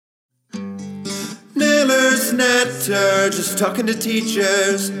Naylor's Natter, just talking to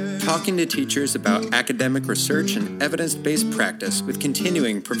teachers. Talking to teachers about academic research and evidence-based practice with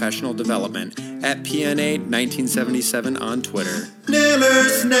continuing professional development at PNA 1977 on Twitter.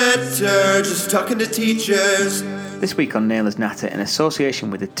 Naylor's Natter, just talking to teachers. This week on Naylor's Natter, in association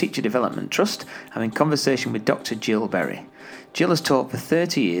with the Teacher Development Trust, I'm in conversation with Dr. Jill Berry. Jill has taught for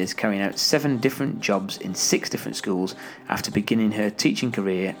 30 years, carrying out 7 different jobs in 6 different schools after beginning her teaching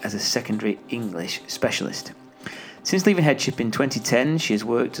career as a secondary English specialist. Since leaving headship in 2010, she has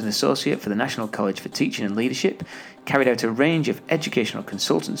worked as an associate for the National College for Teaching and Leadership, carried out a range of educational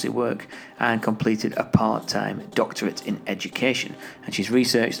consultancy work, and completed a part-time doctorate in education. And she's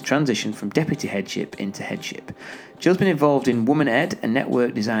researched the transition from deputy headship into headship. Jill's been involved in Woman Ed, a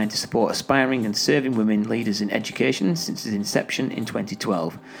network designed to support aspiring and serving women leaders in education since its inception in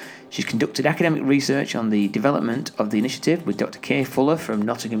 2012. She's conducted academic research on the development of the initiative with Dr. Kay Fuller from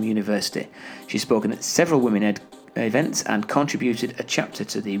Nottingham University. She's spoken at several Women Ed events and contributed a chapter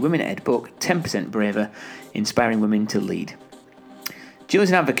to the Women Ed book 10% Braver, Inspiring Women to Lead. Jill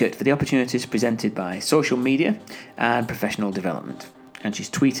is an advocate for the opportunities presented by social media and professional development, and she's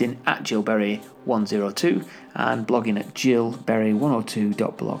tweeting at JillBerry102 and blogging at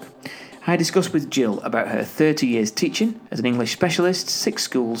JillBerry102.blog. I discussed with Jill about her 30 years teaching as an English specialist, 6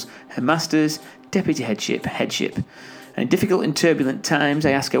 schools, her masters, deputy headship. And in difficult and turbulent times,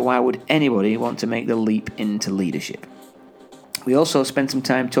 I ask her why would anybody want to make the leap into leadership. We also spent some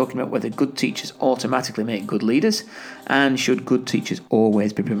time talking about whether good teachers automatically make good leaders, and should good teachers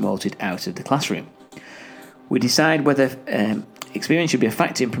always be promoted out of the classroom. We decide whether experience should be a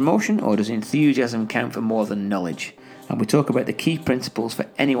factor in promotion, or does enthusiasm count for more than knowledge. And we talk about the key principles for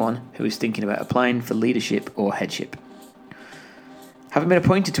anyone who is thinking about applying for leadership or headship. Having been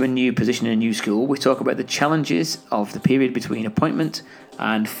appointed to a new position in a new school, we talk about the challenges of the period between appointment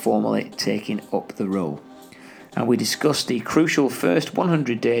and formally taking up the role. And we discuss the crucial first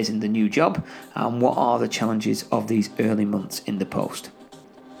 100 days in the new job and what are the challenges of these early months in the post.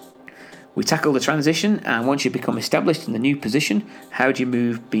 We tackle the transition, and once you become established in the new position, how do you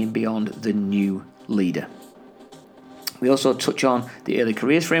move being beyond the new leader? We also touch on the early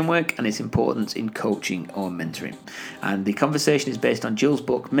careers framework and its importance in coaching or mentoring. And the conversation is based on Jill's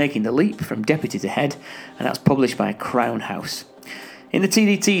book, Making the Leap from Deputy to Head, and that's published by Crown House. In the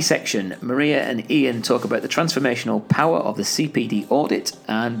TDT section, Maria and Ian talk about the transformational power of the CPD audit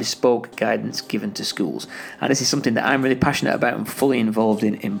and bespoke guidance given to schools. And this is something that I'm really passionate about and fully involved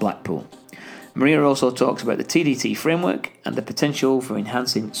in Blackpool. Maria also talks about the TDT framework and the potential for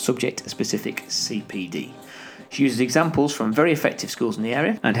enhancing subject-specific CPD. She uses examples from very effective schools in the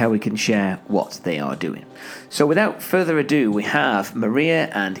area and how we can share what they are doing. So without further ado, we have Maria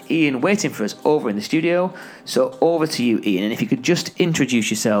and Ian waiting for us over in the studio. So over to you, Ian, and if you could just introduce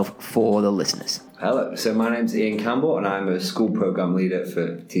yourself for the listeners. Hello, so my name's Ian Campbell and I'm a school programme leader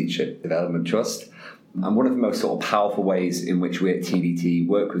for Teacher Development Trust. And one of the most sort of powerful ways in which we at TDT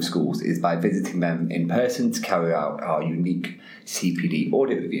work with schools is by visiting them in person to carry out our unique CPD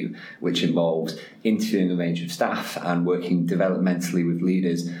audit review, which involves interviewing a range of staff and working developmentally with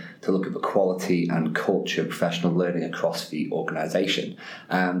leaders to look at the quality and culture of professional learning across the organisation.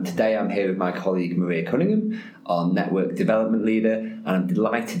 Today I'm here with my colleague Maria Cunningham, our network development leader, and I'm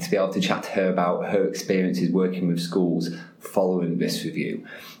delighted to be able to chat to her about her experiences working with schools following this review.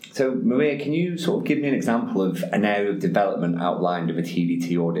 So, Maria, can you sort of give me an example of an area of development outlined of a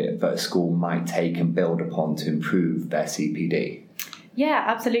TDT audit that a school might take and build upon to improve their CPD? Yeah,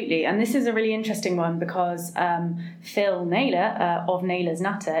 absolutely. And this is a really interesting one because Phil Naylor of Naylor's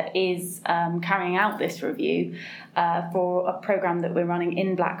Natter is carrying out this review for a programme that we're running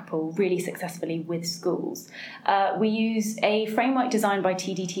in Blackpool really successfully with schools. We use a framework designed by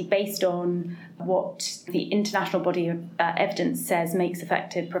TDT based on what the international body of evidence says makes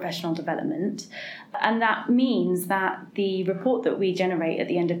effective professional development. And that means that the report that we generate at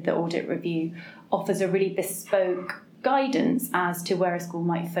the end of the audit review offers a really bespoke guidance as to where a school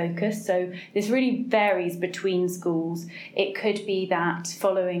might focus. So this really varies between schools. It could be that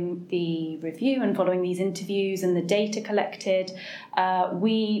following the review and following these interviews and the data collected,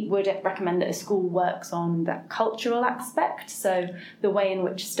 we would recommend that a school works on the cultural aspect, so the way in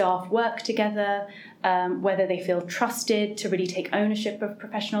which staff work together, whether they feel trusted to really take ownership of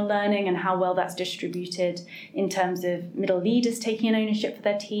professional learning and how well that's distributed in terms of middle leaders taking an ownership for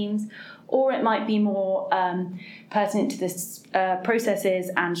their teams. Or it might be more pertinent to the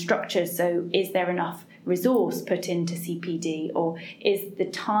processes and structures. So is there enough resource put into CPD, or is the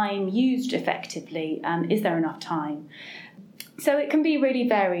time used effectively, and is there enough time? So it can be really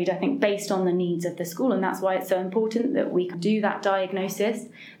varied, I think, based on the needs of the school, and that's why it's so important that we do that diagnosis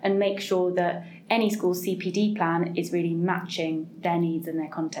and make sure that any school's CPD plan is really matching their needs and their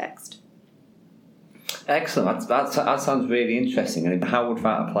context. Excellent. That sounds really interesting. And how would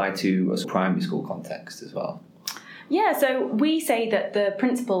that apply to a primary school context as well? Yeah, so we say that the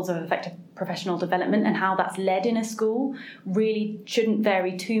principles of effective professional development and how that's led in a school really shouldn't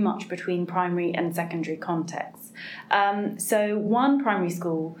vary too much between primary and secondary contexts. So one primary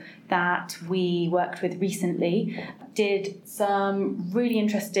school that we worked with recently did some really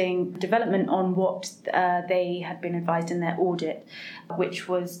interesting development on what they had been advised in their audit, which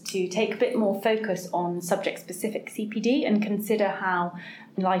was to take a bit more focus on subject-specific CPD and consider how,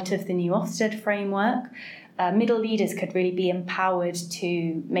 in light of the new Ofsted framework, middle leaders could really be empowered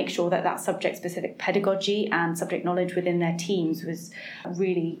to make sure that subject-specific pedagogy and subject knowledge within their teams was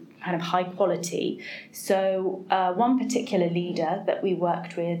really kind of high quality. So one particular leader that we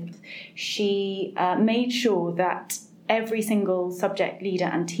worked with, she made sure that every single subject leader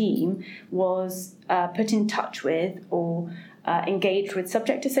and team was put in touch with or engaged with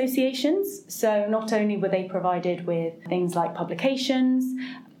subject associations. So not only were they provided with things like publications,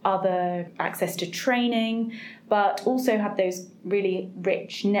 other access to training, but also had those really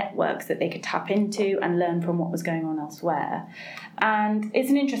rich networks that they could tap into and learn from what was going on elsewhere. And it's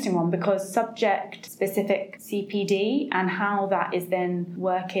an interesting one because subject-specific CPD and how that is then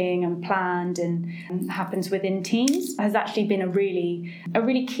working and planned and happens within teams has actually been a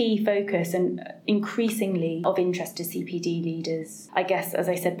really key focus and increasingly of interest to CPD leaders, I guess, as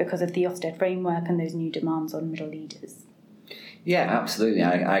I said, because of the Ofsted framework and those new demands on middle leaders. Yeah, absolutely.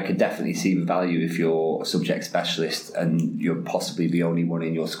 I could definitely see the value if you're a subject specialist and you're possibly the only one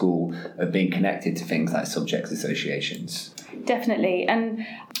in your school of being connected to things like subject associations. Definitely. And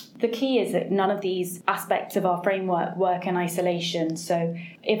the key is that none of these aspects of our framework work in isolation. So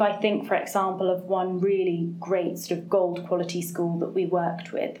if I think, for example, of one really great sort of gold quality school that we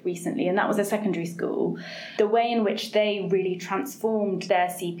worked with recently, and that was a secondary school, the way in which they really transformed their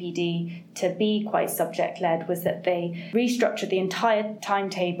CPD to be quite subject-led was that they restructured the entire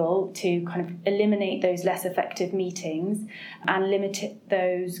timetable to kind of eliminate those less effective meetings and limit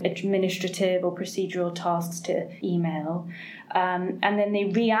those administrative or procedural tasks to email. And then they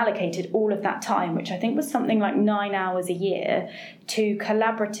reallocated all of that time, which I think was something like 9 hours a year, to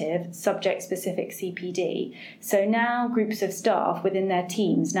collaborative subject-specific CPD. So now groups of staff within their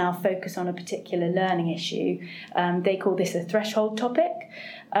teams now focus on a particular learning issue. They call this a threshold topic,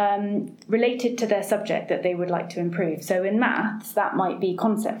 related to their subject that they would like to improve. So in maths, that might be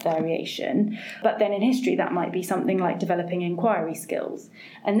concept variation, but then in history, that might be something like developing inquiry skills.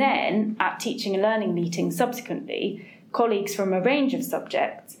 And then at teaching and learning meetings subsequently, colleagues from a range of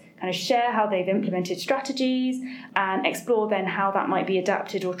subjects kind of share how they've implemented strategies and explore then how that might be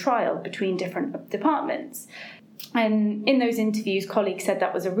adapted or trialled between different departments. And in those interviews, colleagues said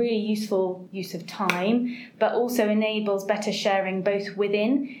that was a really useful use of time, but also enables better sharing both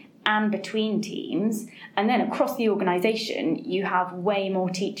within and between teams. And then across the organisation, you have way more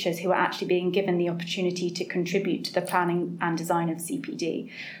teachers who are actually being given the opportunity to contribute to the planning and design of CPD,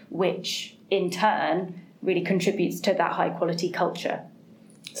 which in turn really contributes to that high quality culture.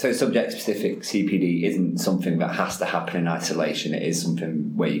 So subject-specific CPD isn't something that has to happen in isolation. It is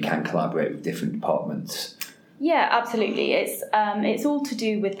something where you can collaborate with different departments. Yeah, absolutely. It's all to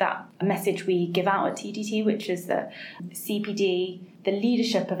do with that message we give out at TDT, which is that CPD, the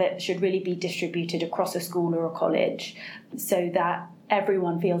leadership of it should really be distributed across a school or a college so that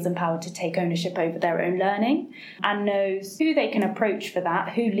everyone feels empowered to take ownership over their own learning and knows who they can approach for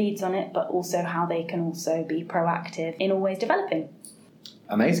that, who leads on it, but also how they can also be proactive in always developing.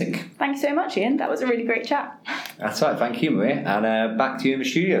 Amazing. Thank you so much, Ian. That was a really great chat. That's right. Thank you, Maria. And back to you in the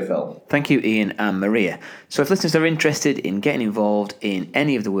studio, Phil. Thank you, Ian and Maria. So if listeners are interested in getting involved in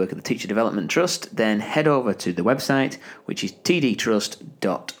any of the work of the Teacher Development Trust, then head over to the website, which is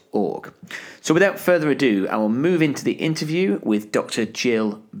tdtrust.org. So without further ado, I will move into the interview with Dr.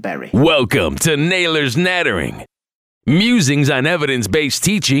 Jill Berry. Welcome to Naylor's Nattering, musings on evidence-based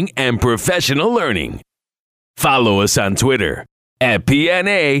teaching and professional learning. Follow us on Twitter at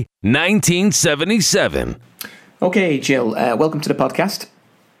PNA 1977. Okay, Jill, welcome to the podcast.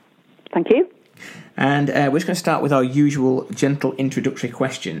 Thank you. And we're just going to start with our usual gentle introductory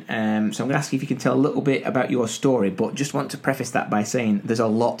question. So I'm going to ask you if you can tell a little bit about your story, but just want to preface that by saying there's a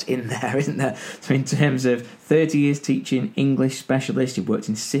lot in there, isn't there? So in terms of 30 years teaching English specialist, you've worked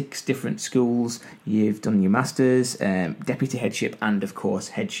in 6 different schools, you've done your masters, deputy headship, and of course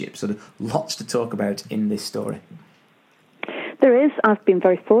headship. So there's lots to talk about in this story. There is. I've been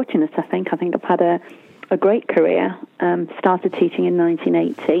very fortunate, I think. I've had a a great career. Started teaching in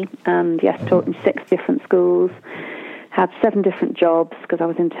 1980, and yes, taught in 6 different schools. Had 7 different jobs because I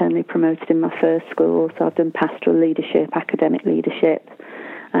was internally promoted in my first school. So I've done pastoral leadership, academic leadership,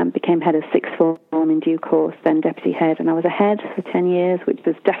 became head of 6th form in due course, then deputy head. And I was a head for 10 years, which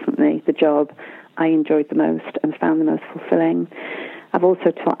was definitely the job I enjoyed the most and found the most fulfilling. I've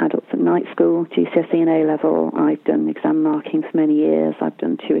also taught adults at night school, GCSE and A-level. I've done exam marking for many years. I've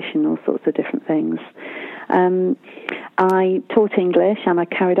done tuition, all sorts of different things. I taught English and I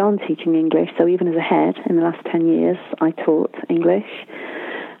carried on teaching English. So even as a head, in the last 10 years, I taught English.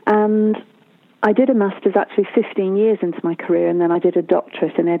 And I did a master's actually 15 years into my career, and then I did a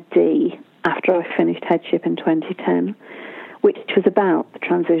doctorate in Ed.D. after I finished headship in 2010, which was about the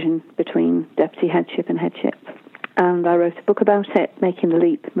transition between deputy headship and headship. And I wrote a book about it, Making the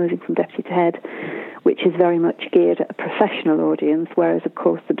Leap, Moving from Deputy to Head, which is very much geared at a professional audience, whereas, of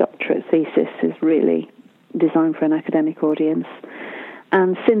course, the doctorate thesis is really designed for an academic audience.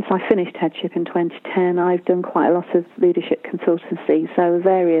 And since I finished headship in 2010, I've done quite a lot of leadership consultancy, so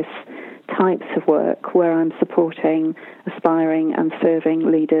various types of work where I'm supporting, aspiring and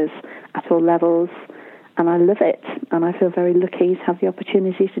serving leaders at all levels. And I love it, and I feel very lucky to have the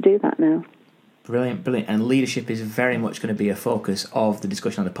opportunity to do that now. Brilliant, brilliant. And leadership is very much going to be a focus of the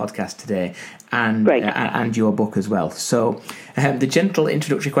discussion on the podcast today, and your book as well. So the gentle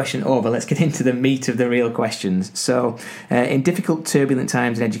introductory question over, let's get into the meat of the real questions. So in difficult, turbulent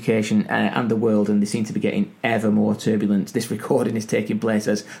times in education and the world, and they seem to be getting ever more turbulent, this recording is taking place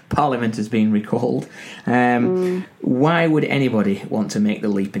as Parliament has been recalled. Why would anybody want to make the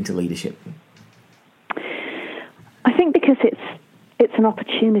leap into leadership? I think because it's an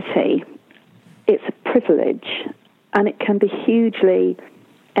opportunity. It's a privilege, and it can be hugely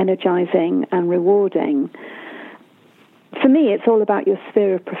energizing and rewarding. For me, it's all about your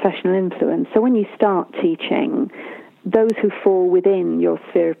sphere of professional influence. So when you start teaching, those who fall within your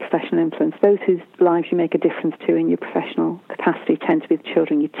sphere of professional influence, those whose lives you make a difference to in your professional capacity, tend to be the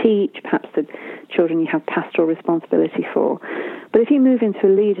children you teach, perhaps the children you have pastoral responsibility for. But if you move into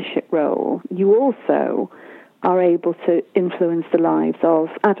a leadership role, you also are able to influence the lives of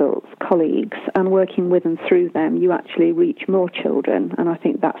adults, colleagues, and working with and through them, you actually reach more children, and I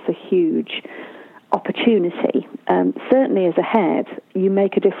think that's a huge opportunity. Certainly as a head, you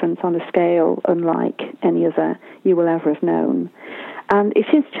make a difference on a scale unlike any other you will ever have known. And it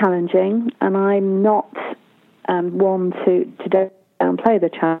is challenging, and I'm not one to downplay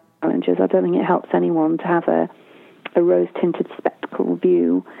the challenges. I don't think it helps anyone to have a rose-tinted spectacle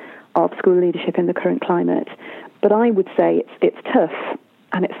view of school leadership in the current climate. But I would say it's tough,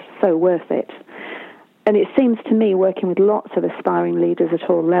 and it's so worth it. And it seems to me, working with lots of aspiring leaders at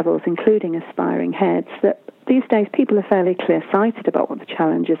all levels, including aspiring heads, that these days people are fairly clear-sighted about what the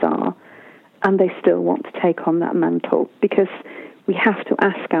challenges are, and they still want to take on that mantle, because we have to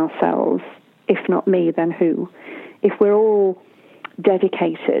ask ourselves, if not me, then who? If we're all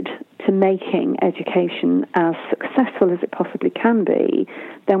dedicated to making education as successful as it possibly can be,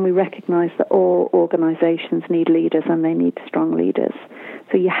 then we recognise that all organisations need leaders, and they need strong leaders.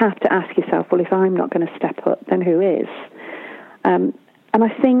 So you have to ask yourself, well, if I'm not going to step up, then who is? And I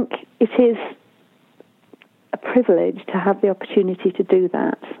think it is a privilege to have the opportunity to do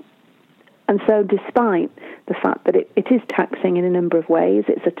that. And so despite the fact that it is taxing in a number of ways,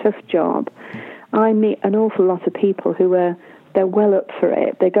 it's a tough job, I meet an awful lot of people who they're well up for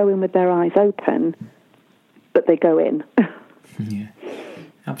it. They go in with their eyes open, but they go in. Yeah,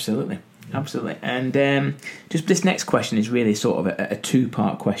 absolutely. Absolutely. And just this next question is really sort of a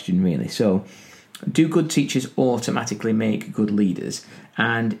two-part question, really. So, do good teachers automatically make good leaders?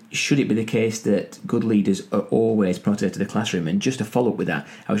 And should it be the case that good leaders are always promoted to the classroom? And just to follow up with that,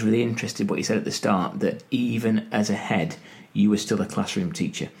 I was really interested in what you said at the start, that even as a head, you were still a classroom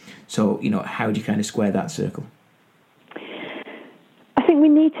teacher. So, how do you kind of square that circle? I think we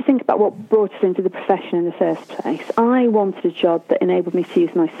need to think about what brought us into the profession in the first place. I wanted a job that enabled me to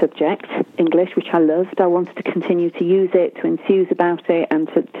use my subject, English, which I loved. I wanted to continue to use it, to enthuse about it, and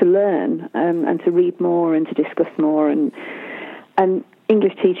to learn, and to read more and to discuss more. And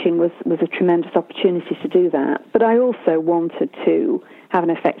English teaching was a tremendous opportunity to do that. But I also wanted to have an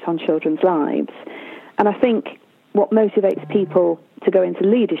effect on children's lives. And I think what motivates people to go into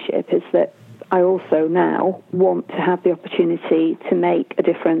leadership is that I also now want to have the opportunity to make a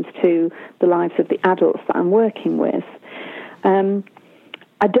difference to the lives of the adults that I'm working with.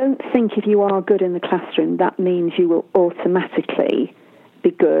 I don't think if you are good in the classroom, that means you will automatically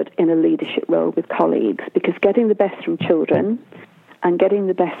be good in a leadership role with colleagues, because getting the best from children and getting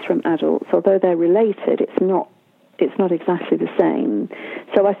the best from adults, although they're related, it's not exactly the same.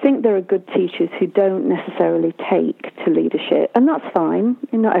 So I think there are good teachers who don't necessarily take to leadership, and that's fine.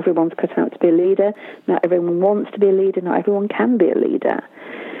 Not everyone's cut out to be a leader. Not everyone wants to be a leader. Not everyone can be a leader.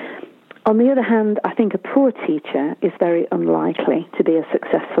 On the other hand, I think a poor teacher is very unlikely to be a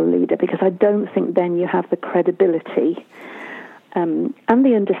successful leader, because I don't think then you have the credibility and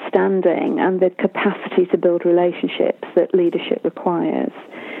the understanding and the capacity to build relationships that leadership requires.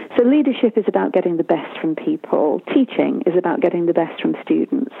 So leadership is about getting the best from people. Teaching is about getting the best from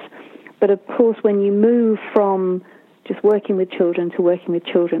students. But of course, when you move from just working with children to working with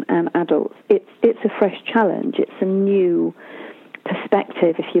children and adults, it's a fresh challenge. It's a new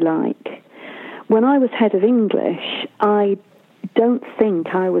perspective, if you like. When I was head of English, I don't think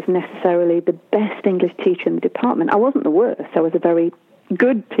I was necessarily the best English teacher in the department. I wasn't the worst. I was a very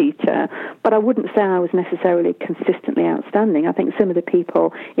good teacher, but I wouldn't say I was necessarily consistently outstanding. I think some of the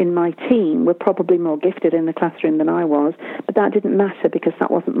people in my team were probably more gifted in the classroom than I was, but that didn't matter because that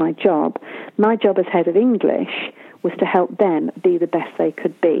wasn't my job. My job as head of English was to help them be the best they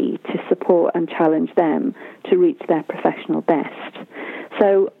could be, to support and challenge them to reach their professional best.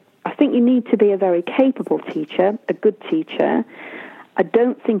 So I think you need to be a very capable teacher, a good teacher. I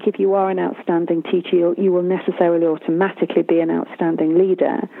don't think if you are an outstanding teacher, you will necessarily automatically be an outstanding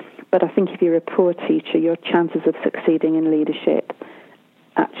leader. But I think if you're a poor teacher, your chances of succeeding in leadership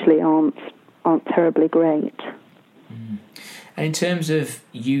actually aren't terribly great. Mm. And in terms of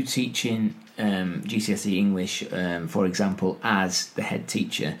you teaching GCSE English, for example, as the head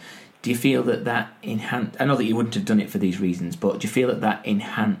teacher, do you feel that enhanced... I know that you wouldn't have done it for these reasons, but do you feel that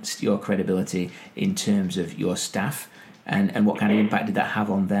enhanced your credibility in terms of your staff? And what kind of impact did that have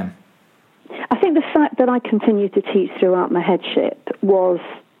on them? I think the fact that I continued to teach throughout my headship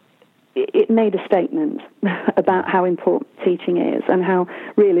it made a statement about how important teaching is and how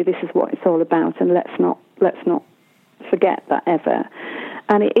really this is what it's all about, and let's not forget that ever.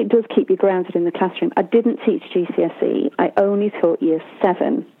 And it does keep you grounded in the classroom. I didn't teach GCSE. I only taught Year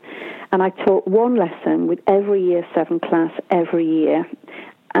 7. And I taught one lesson with every Year 7 class every year.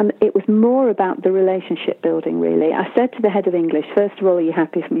 And it was more about the relationship building, really. I said to the head of English, first of all, are you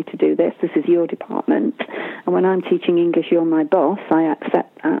happy for me to do this? This is your department. And when I'm teaching English, you're my boss. I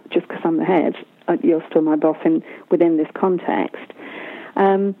accept that just because I'm the head. You're still my boss within this context.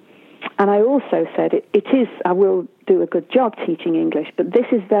 And I also said, I will do a good job teaching English, but this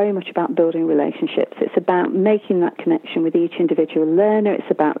is very much about building relationships. It's about making that connection with each individual learner.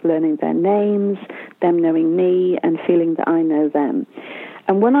 It's about learning their names, them knowing me, and feeling that I know them.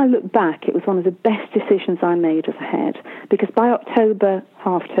 And when I look back, it was one of the best decisions I made as a head, because by October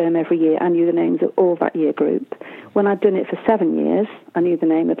half term every year, I knew the names of all that year group. When I'd done it for 7 years, I knew the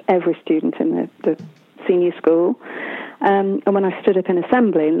name of every student in the senior school. And when I stood up in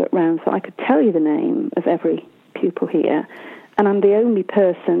assembly and looked round, so I could tell you the name of every pupil here. And I'm the only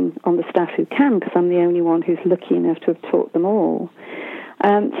person on the staff who can, because I'm the only one who's lucky enough to have taught them all.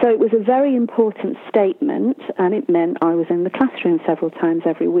 So it was a very important statement, and it meant I was in the classroom several times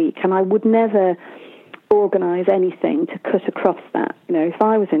every week, and I would never organise anything to cut across that. You know, if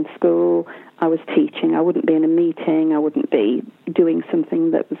I was in school, I was teaching. I wouldn't be in a meeting. I wouldn't be doing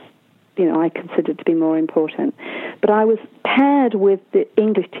something that was, I considered to be more important. But I was paired with the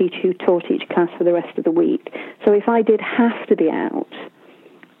English teacher who taught each class for the rest of the week. So if I did have to be out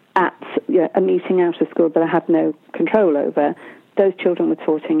at a meeting out of school that I had no control over, those children were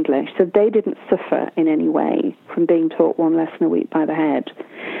taught English. So they didn't suffer in any way from being taught one lesson a week by the head.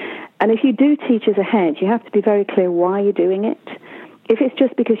 And if you do teach as a head, you have to be very clear why you're doing it. If it's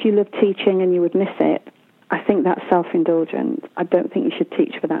just because you love teaching and you would miss it, I think that's self-indulgent. I don't think you should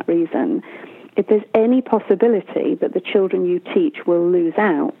teach for that reason. If there's any possibility that the children you teach will lose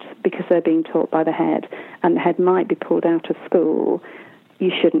out because they're being taught by the head and the head might be pulled out of school, you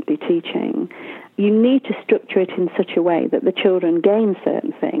shouldn't be teaching. You need to structure it in such a way that the children gain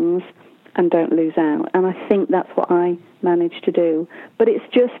certain things and don't lose out. And I think that's what I managed to do. But it's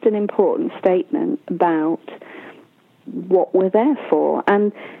just an important statement about what we're there for.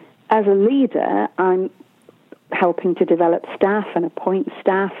 And as a leader, I'm helping to develop staff and appoint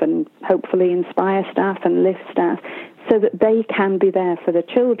staff and hopefully inspire staff and lift staff so that they can be there for the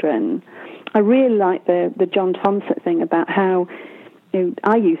children. I really like the John Tomsett thing about how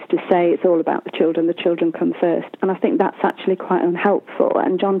I used to say it's all about the children come first, and I think that's actually quite unhelpful.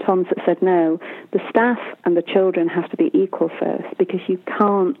 And John Tomsett said, no, the staff and the children have to be equal first, because you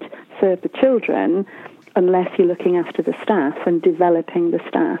can't serve the children unless you're looking after the staff and developing the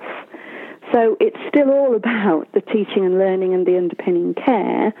staff. So it's still all about the teaching and learning and the underpinning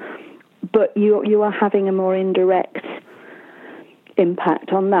care, but you are having a more indirect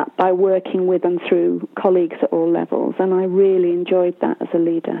impact on that by working with and through colleagues at all levels, and I really enjoyed that as a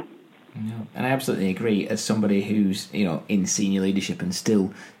leader. No, and I absolutely agree. As somebody who's in senior leadership and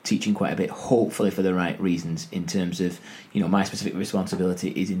still teaching quite a bit, hopefully for the right reasons, in terms of my specific responsibility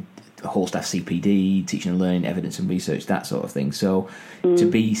is in whole staff CPD, teaching and learning, evidence and research, that sort of thing. So to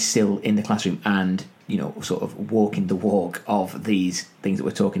be still in the classroom and sort of walking the walk of these things that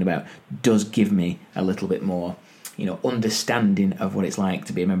we're talking about does give me a little bit more understanding of what it's like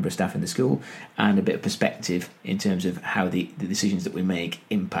to be a member of staff in the school, and a bit of perspective in terms of how the decisions that we make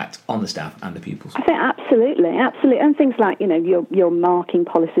impact on the staff and the pupils. I think absolutely, and things like your marking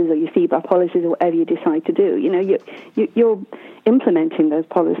policies or your feedback policies or whatever you decide to do. You're implementing those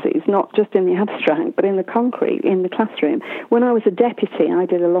policies not just in the abstract but in the concrete in the classroom. When I was a deputy, I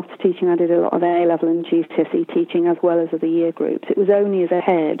did a lot of teaching. I did a lot of A-level and GCSE teaching as well as other year groups. It was only as a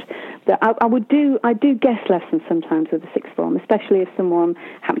head that I do guest lessons sometimes with the sixth form, especially if someone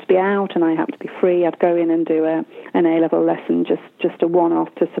happened to be out and I happened to be free. I'd go in and do an A-level lesson, just a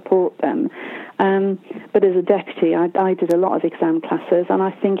one-off to support them. But as a deputy, I did a lot of exam classes, and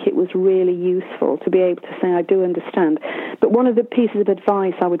I think it was really useful to be able to say, I do understand. But one of the pieces of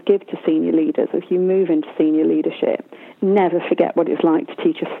advice I would give to senior leaders, if you move into senior leadership, never forget what it's like to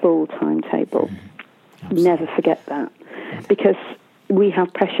teach a full timetable. Never forget that. Because we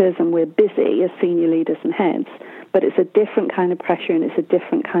have pressures and we're busy as senior leaders and heads, but it's a different kind of pressure and it's a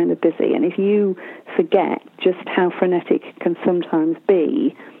different kind of busy. And if you forget just how frenetic it can sometimes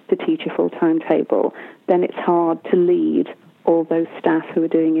be to teach a full timetable, then it's hard to lead all those staff who are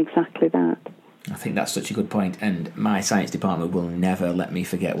doing exactly that. I think that's such a good point, and my science department will never let me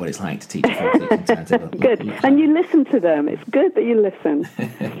forget what it's like to teach a full teaching timetable. Good, and you listen to them. It's good that you listen.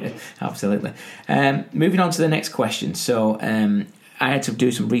 Absolutely. Moving on to the next question. So I had to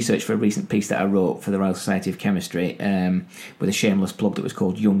do some research for a recent piece that I wrote for the Royal Society of Chemistry with a shameless plug that was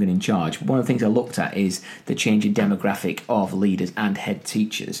called Young and in Charge. One of the things I looked at is the changing demographic of leaders and head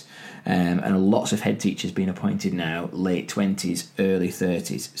teachers. And lots of head teachers being appointed now, late 20s, early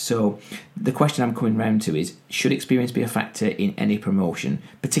 30s. So the question I'm coming round to is, should experience be a factor in any promotion,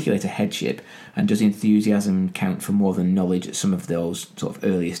 particularly to headship, and does enthusiasm count for more than knowledge at some of those sort of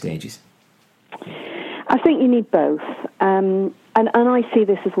earlier stages? I think you need both. And I see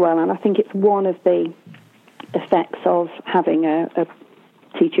this as well, and I think it's one of the effects of having a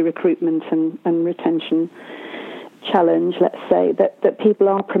teacher recruitment and retention challenge, let's say, that people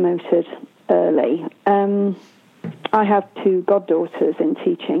are promoted early. I have two goddaughters in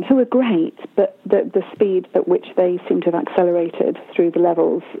teaching who are great, but the speed at which they seem to have accelerated through the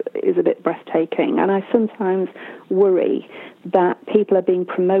levels is a bit breathtaking. And I sometimes worry that people are being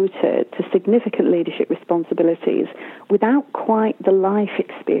promoted to significant leadership responsibilities without quite the life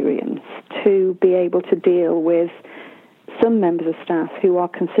experience to be able to deal with some members of staff who are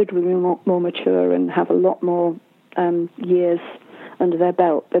considerably more mature and have a lot more years under their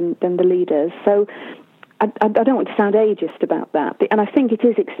belt than the leaders. So I don't want to sound ageist about that, and I think it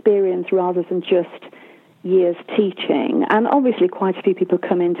is experience rather than just years teaching. And obviously quite a few people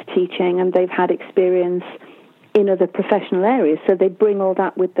come into teaching and they've had experience in other professional areas, so they bring all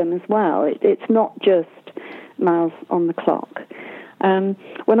that with them as well. It's not just miles on the clock.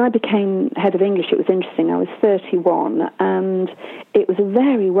 When I became head of English, it was interesting. I was 31, and it was a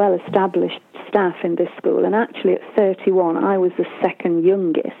very well-established staff in this school. And actually, at 31, I was the second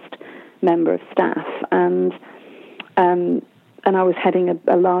youngest member of staff, and I was heading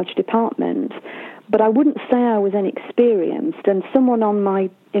a large department. But I wouldn't say I was inexperienced. And someone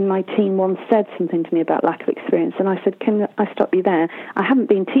in my team once said something to me about lack of experience, and I said, "Can I stop you there? I haven't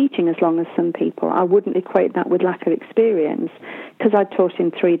been teaching as long as some people. I wouldn't equate that with lack of experience, because I'd taught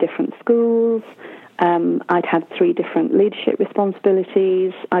in 3 different schools. I'd had 3 different leadership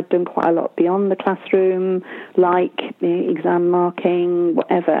responsibilities. I'd done quite a lot beyond the classroom, like exam marking,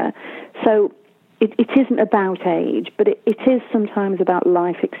 whatever. So it isn't about age, but it is sometimes about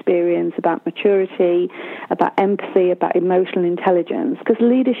life experience, about maturity, about empathy, about emotional intelligence, because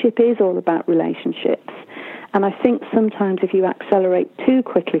leadership is all about relationships. And I think sometimes if you accelerate too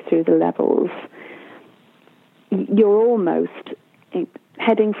quickly through the levels, you're almost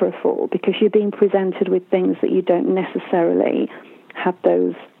heading for a fall, because you're being presented with things that you don't necessarily have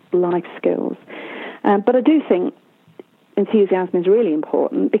those life skills. But I do think enthusiasm is really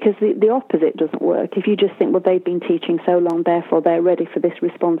important, because the opposite doesn't work. If you just think, well, they've been teaching so long, therefore they're ready for this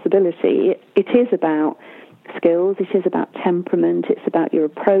responsibility, it is about skills, it is about temperament, it's about your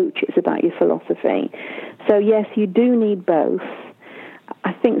approach, it's about your philosophy. So yes, you do need both.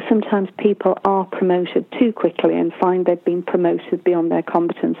 I think sometimes people are promoted too quickly and find they've been promoted beyond their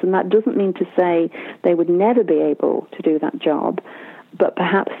competence, and that doesn't mean to say they would never be able to do that job. but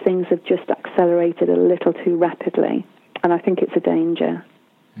perhaps things have just accelerated a little too rapidly, and I think it's a danger.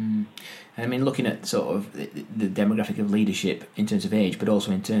 I mean, looking at sort of the demographic of leadership in terms of age, but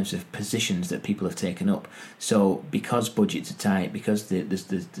also in terms of positions that people have taken up. So because budgets are tight, because there's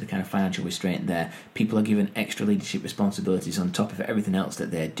the kind of financial restraint there, people are given extra leadership responsibilities on top of everything else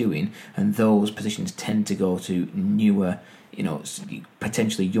that they're doing, and those positions tend to go to newer,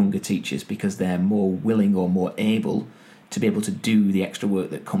 potentially younger teachers because they're more willing or more able to be able to do the extra work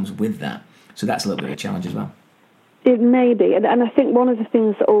that comes with that. So that's a little bit of a challenge as well. It may be, and I think one of the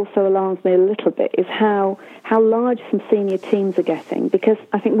things that also alarms me a little bit is how large some senior teams are getting, because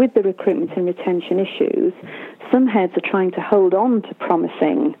I think with the recruitment and retention issues, some heads are trying to hold on to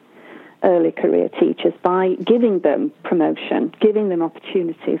promising early career teachers by giving them promotion, giving them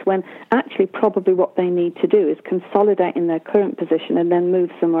opportunities, when actually probably what they need to do is consolidate in their current position and then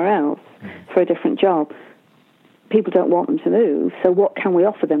move somewhere else for a different job. People don't want them to move, so what can we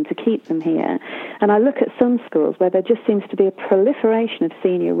offer them to keep them here? And I look at some schools where there just seems to be a proliferation of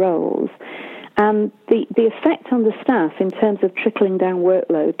senior roles, and the effect on the staff in terms of trickling down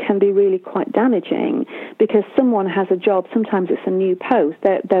workload can be really quite damaging, because someone has a job, sometimes it's a new post,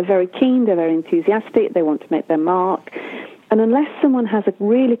 they're very keen, they're very enthusiastic, they want to make their mark, and unless someone has a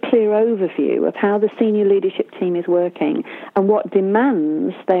really clear overview of how the senior leadership team is working and what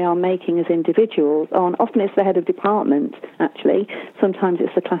demands they are making as individuals on, often it's the head of department, actually, sometimes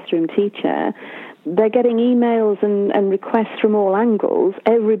it's the classroom teacher, they're getting emails and requests from all angles,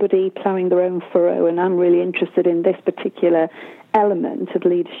 everybody ploughing their own furrow, and I'm really interested in this particular element of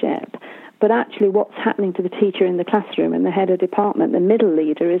leadership. But actually what's happening to the teacher in the classroom and the head of department, the middle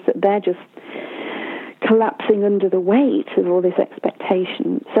leader, is that they're just collapsing under the weight of all this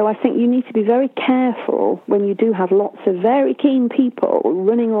expectation. So I think you need to be very careful when you do have lots of very keen people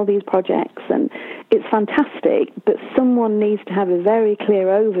running all these projects, and it's fantastic, but someone needs to have a very clear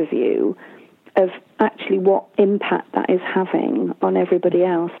overview of actually what impact that is having on everybody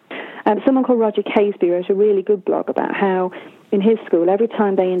else. Someone called Roger Caseby wrote a really good blog about how in his school, every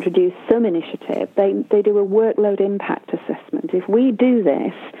time they introduce some initiative, they do a workload impact assessment. If we do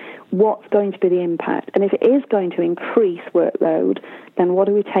this, what's going to be the impact? And if it is going to increase workload, then what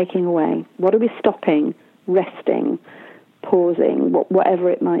are we taking away? What are we stopping, resting, pausing, whatever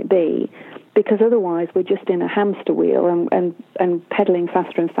it might be? Because otherwise we're just in a hamster wheel and pedaling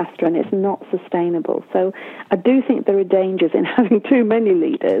faster and faster, and it's not sustainable. So I do think there are dangers in having too many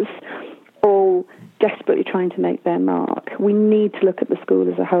leaders all desperately trying to make their mark. We need to look at the school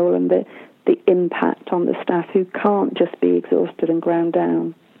as a whole and the impact on the staff who can't just be exhausted and ground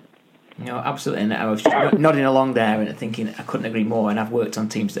down. No, absolutely. And I was just nodding along there and thinking I couldn't agree more. And I've worked on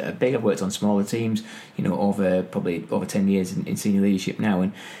teams that are big. I've worked on smaller teams, over 10 years in senior leadership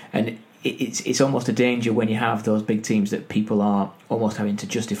now. And it's almost a danger when you have those big teams that people are almost having to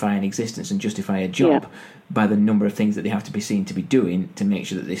justify an existence and justify a job by the number of things that they have to be seen to be doing to make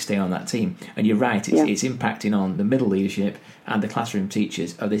sure that they stay on that team. And you're right, it's impacting on the middle leadership and the classroom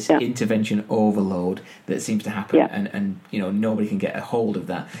teachers of this intervention overload that seems to happen, and nobody can get a hold of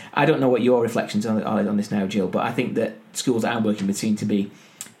that. I don't know what your reflections are on this now, Jill, but I think that schools that I'm working with seem to be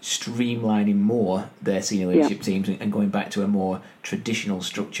streamlining more their senior leadership teams and going back to a more traditional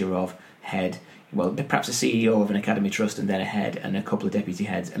structure of head, perhaps a CEO of an academy trust and then a head and a couple of deputy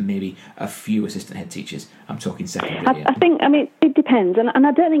heads and maybe a few assistant head teachers. I'm talking secondary. I think it depends, and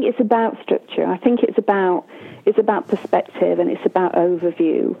I don't think it's about structure. I think it's about perspective and it's about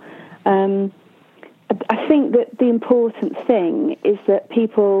overview. I think that the important thing is that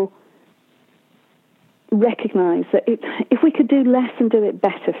people recognise that if we could do less and do it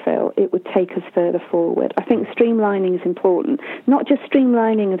better, Phil, it would take us further forward. I think streamlining is important, not just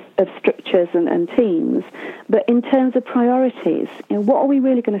streamlining of structures and teams, but in terms of priorities. What are we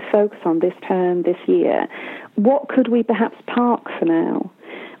really going to focus on this term, this year? What could we perhaps park for now?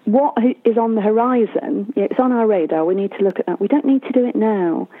 What is on the horizon? It's on our radar. We need to look at that. We don't need to do it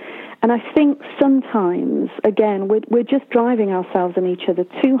now. And I think sometimes, again, we're just driving ourselves and each other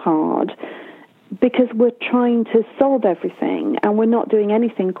too hard, because we're trying to solve everything and we're not doing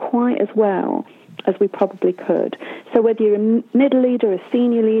anything quite as well as we probably could. So whether you're a middle leader, a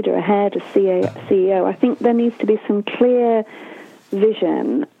senior leader, a head, a CEO, I think there needs to be some clear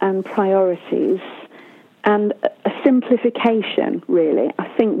vision and priorities, and a simplification, really, I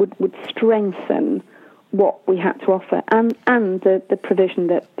think would strengthen what we had to offer and the provision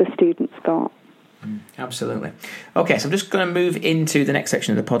that the students got. Absolutely. Okay, so I'm just going to move into the next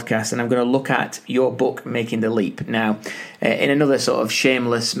section of the podcast, and I'm going to look at your book, Making the Leap. Now, in another sort of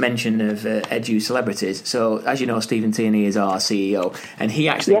shameless mention of edu celebrities, so as you know, Stephen Tierney is our CEO, and he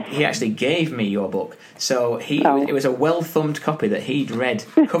actually gave me your book. So it was a well-thumbed copy that he'd read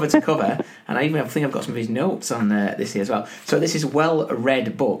cover to cover, and I think I've got some of his notes on this here as well. So this is a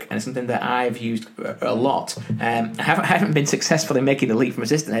well-read book, and it's something that I've used a lot. I haven't been successful in making the leap from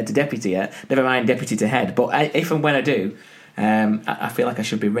assistant head to deputy yet, never mind deputy to head, but if and when I do, I feel like I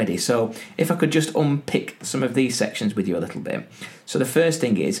should be ready. So if I could just unpick some of these sections with you a little bit. So the first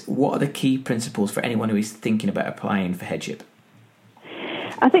thing is, what are the key principles for anyone who is thinking about applying for headship?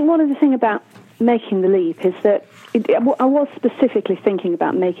 I think one of the things about making the leap is that I was specifically thinking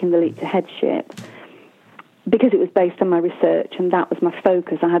about making the leap to headship because it was based on my research, and that was my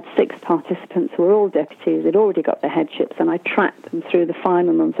focus. I had 6 participants who were all deputies. They'd already got their headships, and I tracked them through the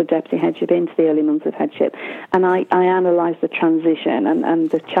final months of deputy headship into the early months of headship, and I analysed the transition and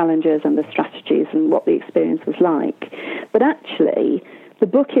the challenges and the strategies and what the experience was like. But actually, the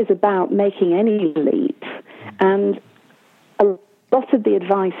book is about making any leap, and a lot of the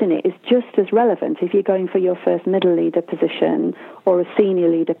advice in it is just as relevant if you're going for your first middle leader position or a senior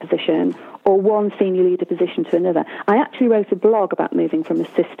leader position or one senior leader position to another. I actually wrote a blog about moving from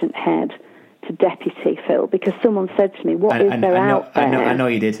assistant head to deputy, Phil, because someone said to me, what is there out there? I know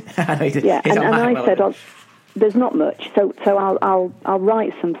you did. I know you did. Yeah, and I said, there's not much, so I'll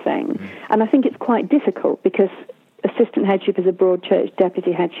write something. And I think it's quite difficult because assistant headship is a broad church,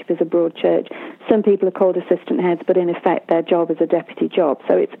 deputy headship is a broad church. Some people are called assistant heads, but in effect their job is a deputy job.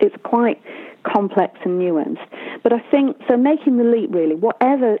 So it's quite complex and nuanced. But I think, so making the leap really,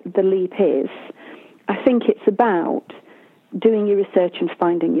 whatever the leap is, I think it's about doing your research and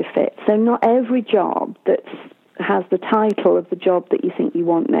finding your fit. So not every job that has the title of the job that you think you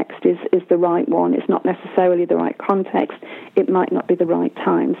want next is the right one. It's not necessarily the right context. It might not be the right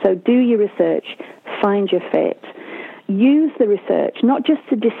time. So do your research, find your fit. Use the research, not just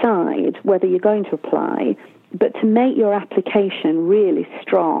to decide whether you're going to apply, but to make your application really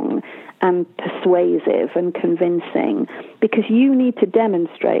strong and persuasive and convincing, because you need to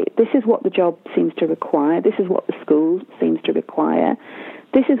demonstrate this is what the job seems to require, this is what the school seems to require,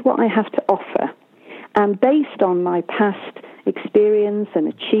 this is what I have to offer. And based on my past experience and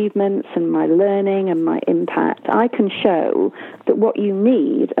achievements and my learning and my impact, I can show that what you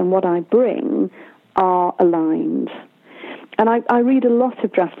need and what I bring are aligned. And I read a lot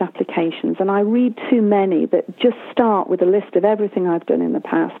of draft applications, and I read too many that just start with a list of everything I've done in the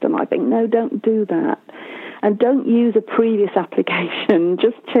past, and I think, no, don't do that. And don't use a previous application,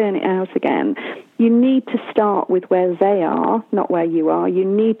 just turn it out again. You need to start with where they are, not where you are. You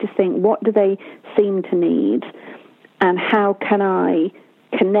need to think, what do they seem to need, and how can I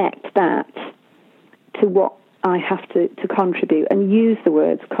connect that to what I have to contribute, and use the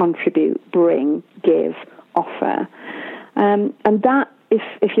words contribute, bring, give, offer. And that,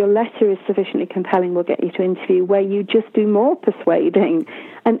 if your letter is sufficiently compelling, will get you to interview, where you just do more persuading,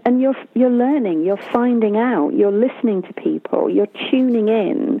 and you're learning, you're finding out, you're listening to people, you're tuning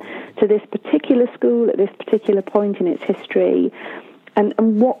in to this particular school at this particular point in its history, and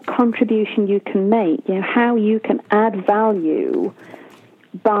what contribution you can make, how you can add value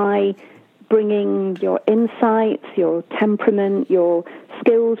by bringing your insights, your temperament, your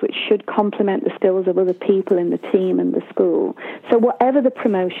skills, which should complement the skills of other people in the team and the school. So whatever the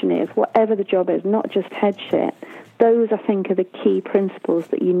promotion is, whatever the job is, not just headship, those, I think, are the key principles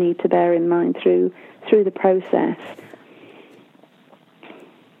that you need to bear in mind through the process.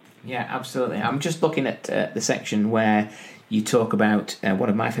 Yeah, absolutely. I'm just looking at the section where you talk about one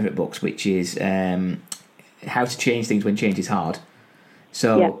of my favourite books, which is How to Change Things When Change is Hard.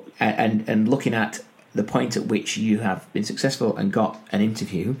 So, and looking at the point at which you have been successful and got an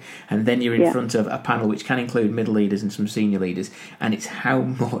interview, and then you're in front of a panel which can include middle leaders and some senior leaders, and it's how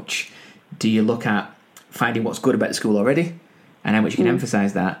much do you look at finding what's good about the school already, and how much you can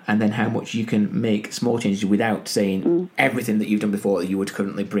emphasise that, and then how much you can make small changes without saying everything that you've done before that you would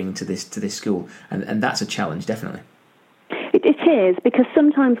currently bring to this school, and that's a challenge, definitely. It is, because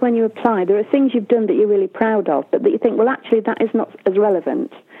sometimes when you apply, there are things you've done that you're really proud of, but that you think, well, actually, that is not as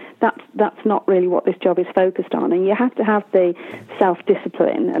relevant. That's not really what this job is focused on. And you have to have the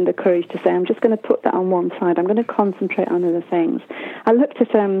self-discipline and the courage to say, I'm just going to put that on one side. I'm going to concentrate on other things. I looked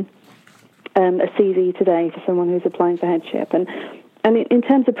at a CV today for someone who's applying for headship, and in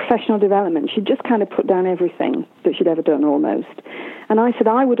terms of professional development, she'd just kind of put down everything that she'd ever done almost. And I said,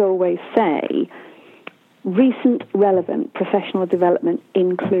 I would always say, recent relevant professional development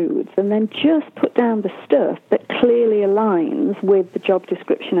includes, and then just put down the stuff that clearly aligns with the job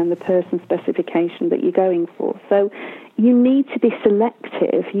description and the person specification that you're going for. So you need to be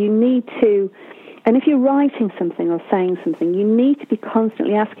selective. You need to, and if you're writing something or saying something, you need to be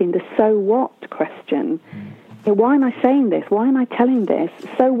constantly asking the so what question. Why am I saying this? Why am I telling this?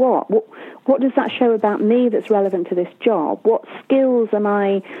 So what? What does that show about me that's relevant to this job? What skills am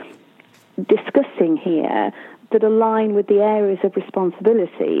I discussing here that align with the areas of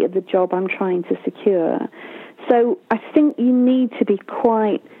responsibility of the job I'm trying to secure? So I think you need to be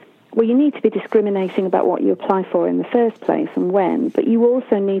you need to be discriminating about what you apply for in the first place and when, but you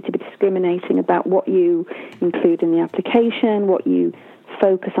also need to be discriminating about what you include in the application, what you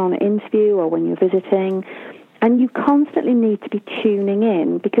focus on at interview or when you're visiting. And you constantly need to be tuning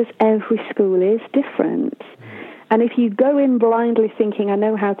in because every school is different. And if you go in blindly thinking, I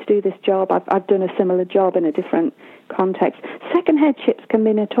know how to do this job, I've done a similar job in a different context, second headships can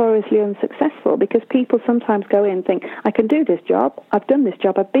be notoriously unsuccessful because people sometimes go in and think, I can do this job, I've done this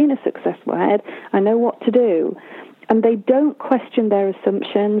job, I've been a successful head, I know what to do. And they don't question their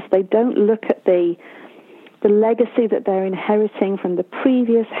assumptions, they don't look at the legacy that they're inheriting from the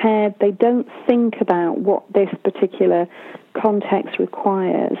previous head. They don't think about what this particular context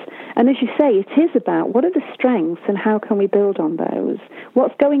requires. And as you say, it is about what are the strengths and how can we build on those?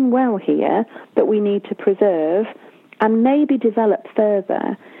 What's going well here that we need to preserve and maybe develop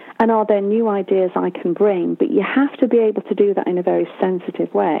further? And are there new ideas I can bring? But you have to be able to do that in a very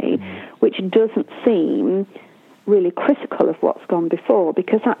sensitive way, which doesn't seem really critical of what's gone before,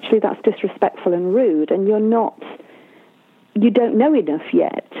 because actually that's disrespectful and rude, and you don't know enough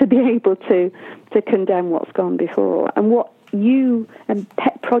yet to be able to condemn what's gone before. And what a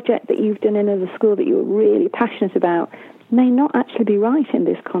pet project that you've done in another school that you're really passionate about may not actually be right in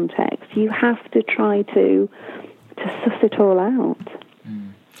this context. You have to try to suss it all out.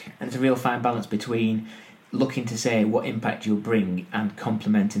 And there's a real fine balance between looking to say what impact you'll bring and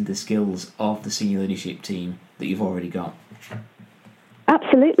complementing the skills of the senior leadership team that you've already got.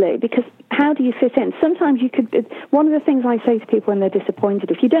 Absolutely, because how do you fit in? Sometimes one of the things I say to people when they're disappointed,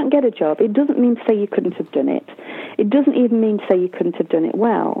 if you don't get a job, it doesn't mean to say you couldn't have done it. It doesn't even mean to say you couldn't have done it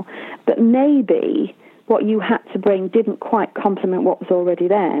well. But maybe what you had to bring didn't quite complement what was already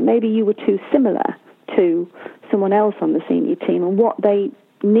there. Maybe you were too similar to someone else on the senior team, and what they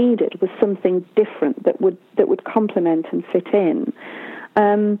needed was something different that would complement and fit in.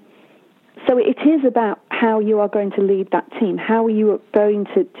 So it is about how you are going to lead that team, how you are going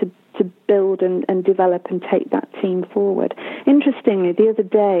to build and develop and take that team forward. Interestingly, the other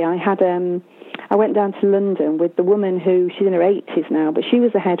day I went down to London with the woman she's in her 80s now, but she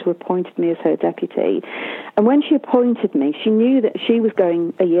was the head who appointed me as her deputy. And when she appointed me, she knew that she was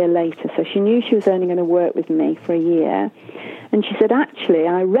going a year later, so she knew she was only going to work with me for a year. And she said, actually,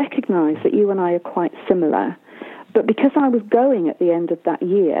 I recognise that you and I are quite similar, but because I was going at the end of that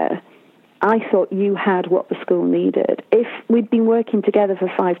year, I thought you had what the school needed. If we'd been working together for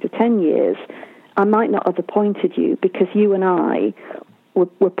 5 to 10 years, I might not have appointed you because you and I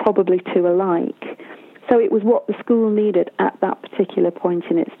were probably too alike. So it was what the school needed at that particular point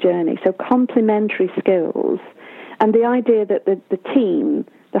in its journey. So complementary skills and the idea that the team,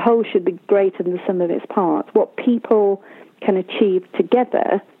 the whole should be greater than the sum of its parts. What people can achieve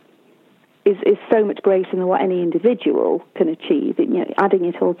together is so much greater than what any individual can achieve. Adding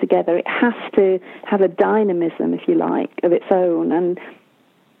it all together, it has to have a dynamism, if you like, of its own and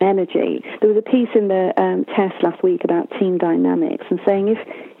energy. There was a piece in the test last week about team dynamics and saying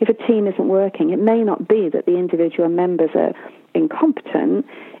if a team isn't working, it may not be that the individual members are incompetent,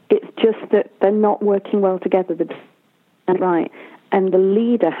 it's just that they're not working well together. Right. And the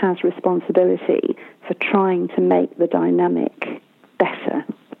leader has responsibility for trying to make the dynamic better.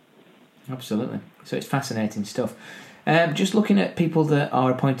 Absolutely. So it's fascinating stuff. Just looking at people that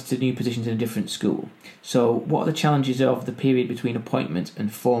are appointed to new positions in a different school. So what are the challenges of the period between appointment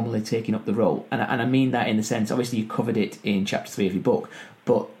and formally taking up the role? And I mean that in the sense, obviously you covered it in chapter 3 of your book,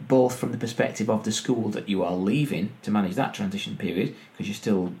 but both from the perspective of the school that you are leaving to manage that transition period, because you're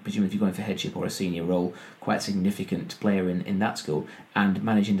still, presumably if you're going for headship or a senior role, quite a significant player in that school, and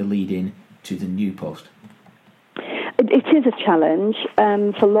managing the lead in to the new post. It is a challenge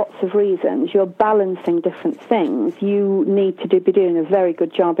for lots of reasons. You're balancing different things. You need to be doing a very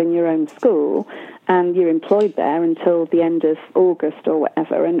good job in your own school, and you're employed there until the end of August or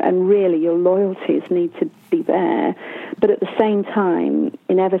whatever, and really your loyalties need to be there. But at the same time,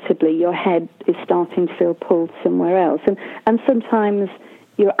 inevitably, your head is starting to feel pulled somewhere else. And sometimes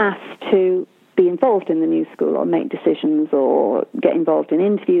you're asked to be involved in the new school or make decisions or get involved in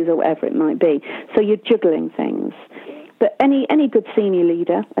interviews or whatever it might be. So you're juggling things. But any good senior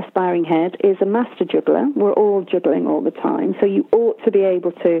leader, aspiring head, is a master juggler. We're all juggling all the time. So you ought to be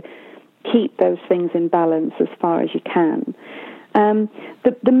able to keep those things in balance as far as you can.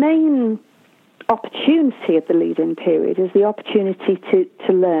 The main opportunity of the lead-in period is the opportunity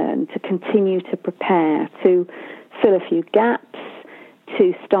to learn, to continue to prepare, to fill a few gaps,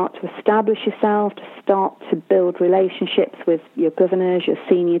 to start to establish yourself, to start to build relationships with your governors, your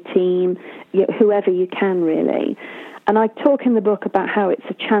senior team, whoever you can, really. And I talk in the book about how it's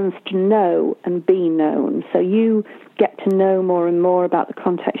a chance to know and be known. So you get to know more and more about the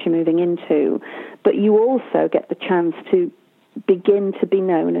context you're moving into, but you also get the chance to begin to be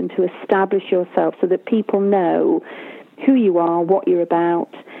known and to establish yourself so that people know who you are, what you're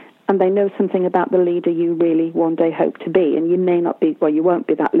about, and they know something about the leader you really one day hope to be. And you may not be, well, you won't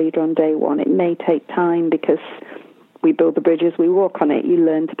be that leader on day one. It may take time because we build the bridges, we walk on it. You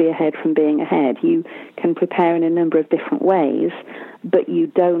learn to be ahead from being ahead. You can prepare in a number of different ways, but you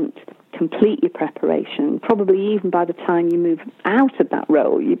don't complete your preparation. Probably even by the time you move out of that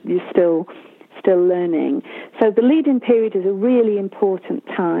role, you're still learning. So the lead-in period is a really important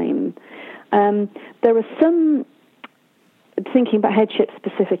time. There are some, thinking about headship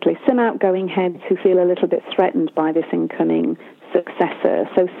specifically, some outgoing heads who feel a little bit threatened by this incoming successor.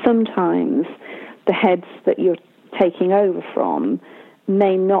 So sometimes the heads that you're taking over from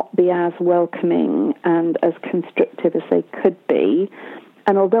may not be as welcoming and as constructive as they could be.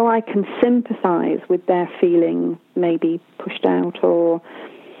 And although I can sympathise with their feeling maybe pushed out or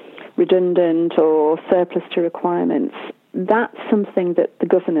redundant or surplus to requirements, that's something that the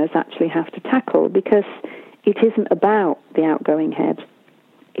governors actually have to tackle, because it isn't about the outgoing head.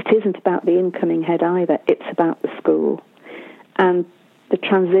 It isn't about the incoming head either. It's about the school. And the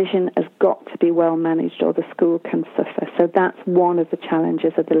transition has got to be well managed or the school can suffer. So that's one of the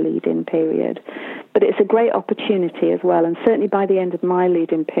challenges of the lead-in period. But it's a great opportunity as well. And certainly by the end of my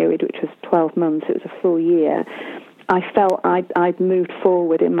lead-in period, which was 12 months, it was a full year, I felt I'd moved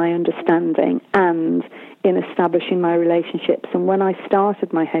forward in my understanding and in establishing my relationships. And when I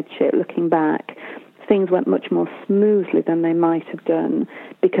started my headship, looking back, things went much more smoothly than they might have done,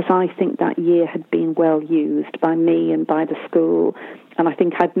 because I think that year had been well used by me and by the school, and I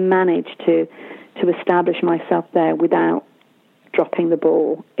think I'd managed to establish myself there without dropping the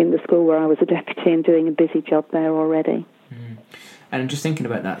ball in the school where I was a deputy and doing a busy job there already. Mm. And just thinking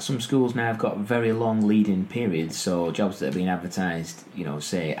about that, some schools now have got very long lead-in periods, so jobs that are being advertised,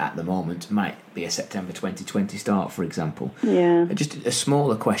 say at the moment, might be a September 2020 start, for example. Yeah. Just a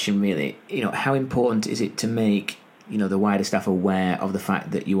smaller question, really. How important is it to make, the wider staff aware of the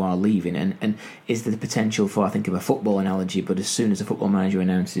fact that you are leaving? And is there the potential for, I think of a football analogy, but as soon as a football manager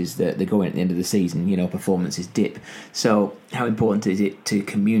announces that they're going at the end of the season, performances dip. So how important is it to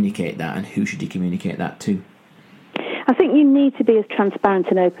communicate that, and who should you communicate that to? I think you need to be as transparent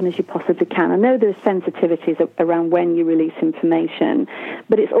and open as you possibly can. I know there's sensitivities around when you release information,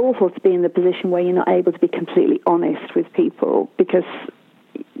 but it's awful to be in the position where you're not able to be completely honest with people, because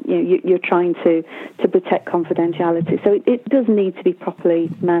you're trying to protect confidentiality. So it does need to be properly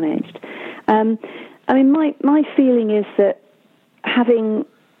managed. My feeling is that having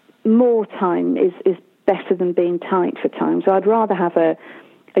more time is better than being tight for time. So I'd rather have a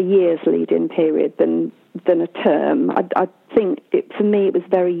year's lead-in period than a term. I think for me it was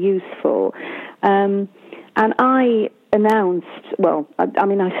very useful. And I announced,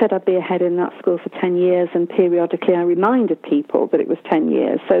 I said I'd be ahead in that school for 10 years, and periodically I reminded people that it was 10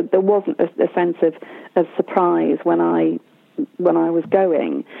 years. So there wasn't a sense of surprise when I was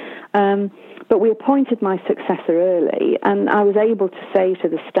going. But we appointed my successor early, and I was able to say to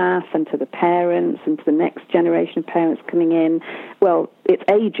the staff and to the parents and to the next generation of parents coming in, well, it's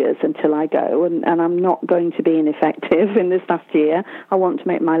ages until I go, and I'm not going to be ineffective in this last year. I want to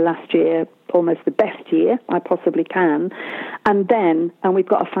make my last year almost the best year I possibly can. And we've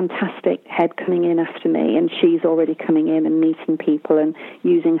got a fantastic head coming in after me, and she's already coming in and meeting people and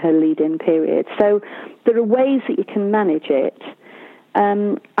using her lead-in period. So there are ways that you can manage it.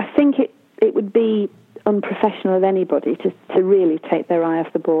 I think it would be unprofessional of anybody to really take their eye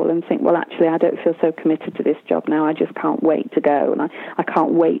off the ball and think, well, actually, I don't feel so committed to this job now. I just can't wait to go, and I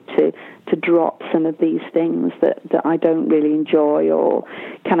can't wait to drop some of these things that I don't really enjoy, or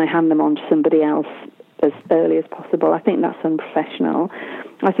can I hand them on to somebody else as early as possible. I think that's unprofessional.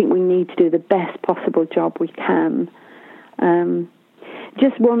 I think we need to do the best possible job we can.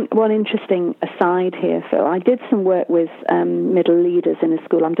 Just one interesting aside here, Phil. I did some work with middle leaders in a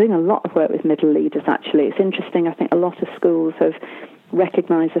school. I'm doing a lot of work with middle leaders, actually. It's interesting. I think a lot of schools have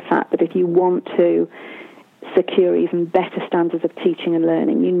recognise the fact that if you want to secure even better standards of teaching and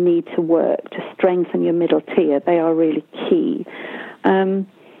learning, you need to work to strengthen your middle tier. They are really key.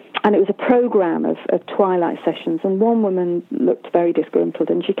 And it was a programme of twilight sessions, and one woman looked very disgruntled,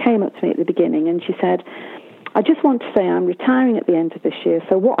 and she came up to me at the beginning and she said, I just want to say I'm retiring at the end of this year,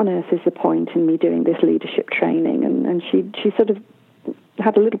 so what on earth is the point in me doing this leadership training? And she sort of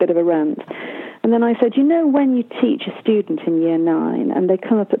had a little bit of a rant. And then I said, you know, when you teach a student in year 9 and they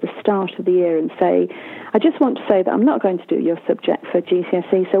come up at the start of the year and say, I just want to say that I'm not going to do your subject for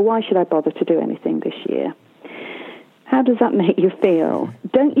GCSE, so why should I bother to do anything this year? How does that make you feel?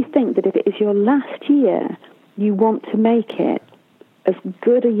 Don't you think that if it is your last year, you want to make it as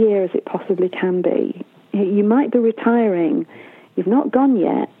good a year as it possibly can be? You might be retiring. You've not gone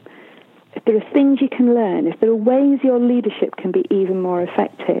yet. If there are things you can learn, if there are ways your leadership can be even more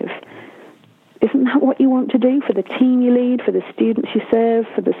effective, isn't that what you want to do for the team you lead, for the students you serve,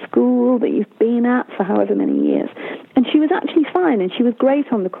 for the school that you've been at for however many years? And she was actually fine, and she was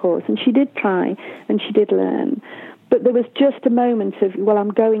great on the course, and she did try, and she did learn. But there was just a moment of, well,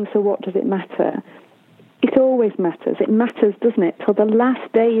 I'm going, so what does it matter? It always matters. It matters, doesn't it, till the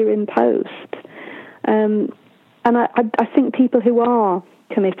last day you're in post. And I think people who are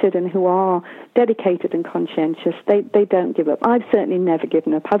committed and who are dedicated and conscientious, they don't give up. I've certainly never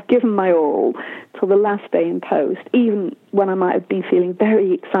given up. I've given my all till the last day in post, even when I might have been feeling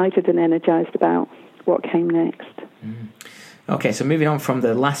very excited and energised about what came next. Mm. Okay, so moving on from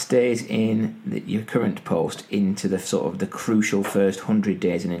the last days in your current post into the sort of the crucial first 100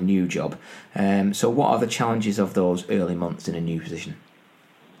 days in a new job. So what are the challenges of those early months in a new position?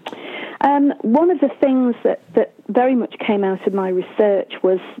 One of the things that very much came out of my research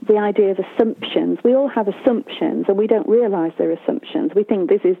was the idea of assumptions. We all have assumptions, and we don't realise they're assumptions. We think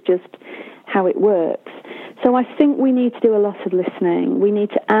this is just how it works. So I think we need to do a lot of listening. We need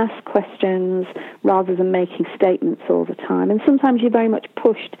to ask questions rather than making statements all the time. And sometimes you're very much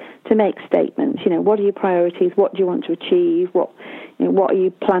pushed to make statements. You know, what are your priorities? What do you want to achieve? What are you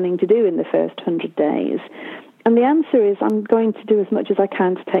planning to do in the first 100 days? And the answer is I'm going to do as much as I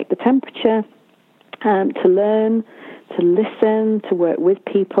can to take the temperature, to learn, to listen, to work with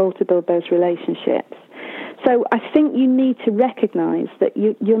people, to build those relationships. So I think you need to recognise that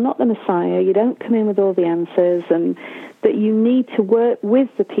you're not the Messiah, you don't come in with all the answers, and that you need to work with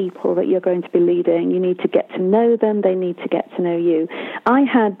the people that you're going to be leading. You need to get to know them, they need to get to know you. I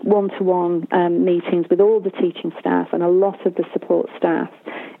had one-to-one meetings with all the teaching staff and a lot of the support staff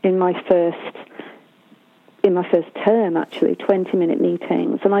in my first term, actually, 20-minute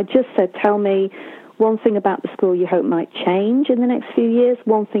meetings. And I just said, tell me one thing about the school you hope might change in the next few years,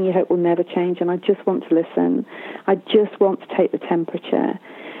 one thing you hope will never change, and I just want to listen. I just want to take the temperature.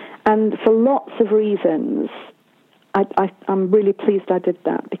 And for lots of reasons, I'm really pleased I did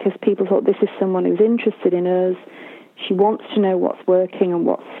that, because people thought this is someone who's interested in us. She wants to know what's working and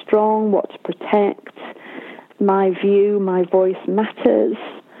what's strong, what to protect. My view, my voice matters.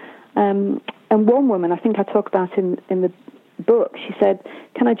 And one woman, I think I talk about in the book, she said,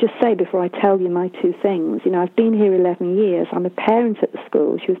 can I just say before I tell you my two things, I've been here 11 years, I'm a parent at the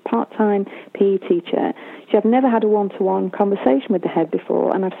school, she was part-time PE teacher, I've never had a one-to-one conversation with the head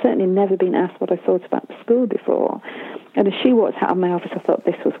before, and I've certainly never been asked what I thought about the school before. And as she walked out of my office, I thought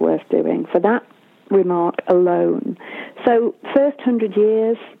this was worth doing, for that remark alone. So, first 100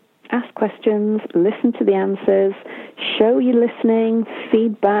 years, ask questions, listen to the answers, show you're listening,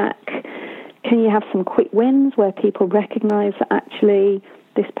 feedback. Can you have some quick wins where people recognise that actually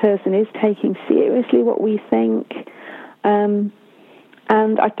this person is taking seriously what we think? And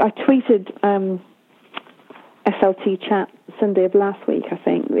I tweeted SLT chat Sunday of last week, I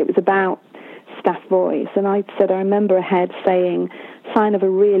think. It was about staff voice. And I said, I remember a head saying, sign of a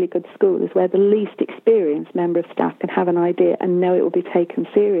really good school is where the least experienced member of staff can have an idea and know it will be taken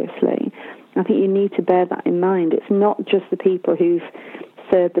seriously. I think you need to bear that in mind. It's not just the people who've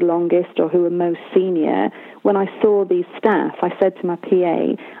served the longest or who are most senior. When I saw these staff, I said to my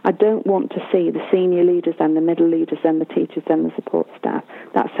PA, I don't want to see the senior leaders and the middle leaders and the teachers and the support staff.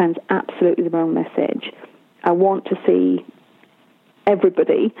 That sends absolutely the wrong message. I want to see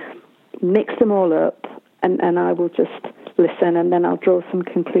everybody, mix them all up, and I will just listen, and then I'll draw some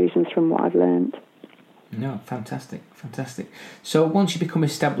conclusions from what I've learned. No, fantastic. So once you become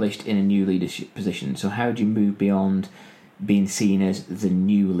established in a new leadership position, so how do you move beyond being seen as the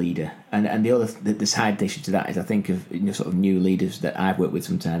new leader? And the side dish to that is, I think of sort of new leaders that I've worked with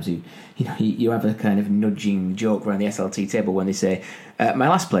sometimes who, you have a kind of nudging joke around the SLT table when they say, my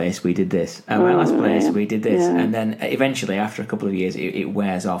last place we did this, my last place we did this, and then eventually after a couple of years it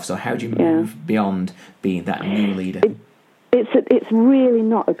wears off. So how do you move beyond being that new leader? it's really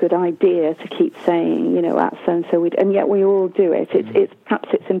not a good idea to keep saying, at so-and-so, and yet we all do it. Perhaps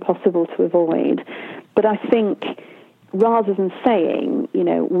it's impossible to avoid. But I think rather than saying,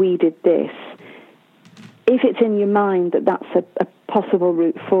 we did this, if it's in your mind that that's a possible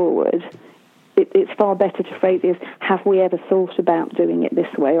route forward, it's far better to phrase it as, have we ever thought about doing it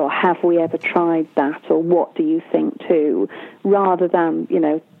this way, or have we ever tried that, or what do you think too, rather than,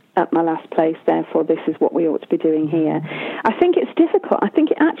 at my last place, therefore this is what we ought to be doing here. I think it's difficult. I think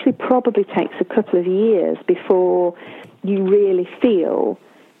it actually probably takes a couple of years before you really feel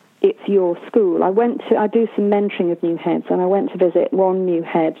it's your school. I do some mentoring of new heads, and I went to visit one new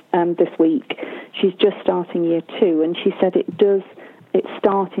head this week. She's just starting year 2, and she said it's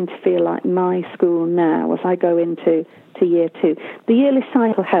starting to feel like my school now as I go into year 2. The yearly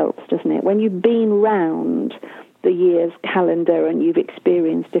cycle helps, doesn't it? When you've been round the year's calendar and you've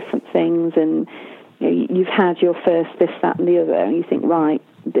experienced different things, and you've had your first this, that, and the other, and you think, right,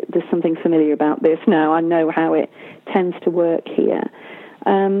 there's something familiar about this now. I know how it tends to work here.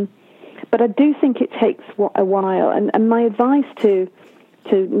 But I do think it takes a while. And my advice to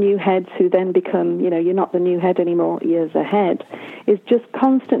new heads who then become, you're not the new head anymore, years ahead, is just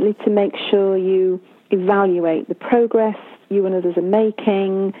constantly to make sure you evaluate the progress you and others are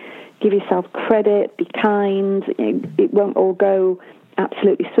making, give yourself credit, be kind. It won't all go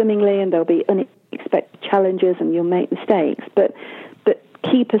absolutely swimmingly, and there'll be unexpected challenges and you'll make mistakes. But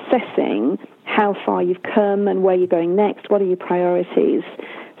keep assessing how far you've come and where you're going next, what are your priorities,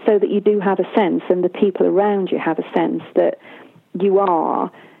 so that you do have a sense, and the people around you have a sense, that you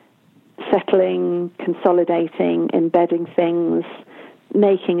are settling, consolidating, embedding things,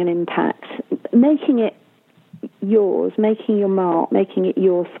 making an impact, making it yours, making your mark, making it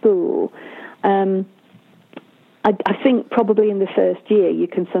your school. I think probably in the first year you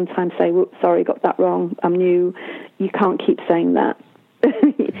can sometimes say, whoops, sorry, got that wrong, I'm new. You can't keep saying that.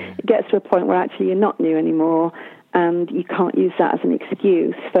 It gets to a point where actually you're not new anymore, and you can't use that as an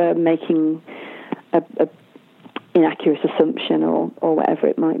excuse for making a inaccurate assumption or whatever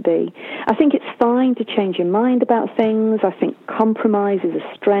it might be. I think it's fine to change your mind about things. I think compromise is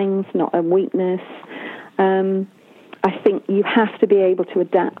a strength, not a weakness. I think you have to be able to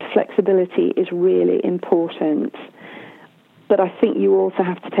adapt. Flexibility is really important. But I think you also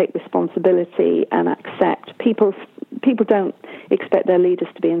have to take responsibility and accept. People don't expect their leaders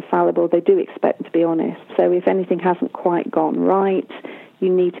to be infallible. They do expect them to be honest. So if anything hasn't quite gone right, you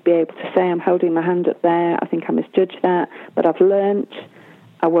need to be able to say, I'm holding my hand up there, I think I misjudged that, but I've learnt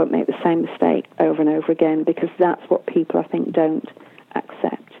I won't make the same mistake over and over again, because that's what people, I think, don't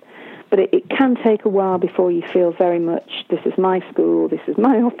accept. But it can take a while before you feel very much, this is my school, this is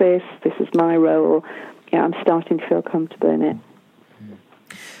my office, this is my role. I'm starting to feel comfortable in it.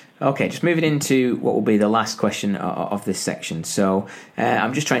 Okay, just moving into what will be the last question of this section. So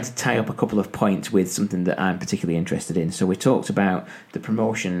I'm just trying to tie up a couple of points with something that I'm particularly interested in. So we talked about the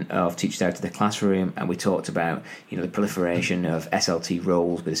promotion of teachers out of the classroom, and we talked about the proliferation of SLT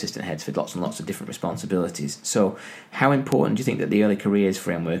roles with assistant heads for lots and lots of different responsibilities. So how important do you think that the early careers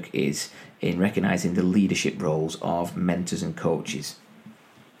framework is in recognising the leadership roles of mentors and coaches?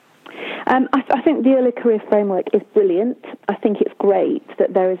 I think the early career framework is brilliant. I think it's great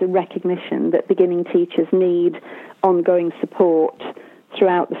that there is a recognition that beginning teachers need ongoing support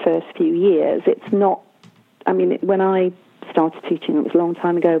throughout the first few years. It's not, when I started teaching, it was a long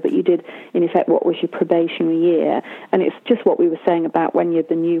time ago, but you did, in effect, what was your probationary year. And it's just what we were saying about when you're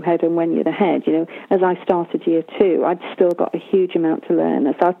the new head and when you're the head. As I started year 2, I'd still got a huge amount to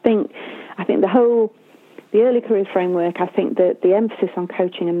learn. So I think the early career framework, I think that the emphasis on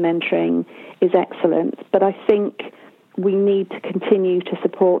coaching and mentoring is excellent, but I think we need to continue to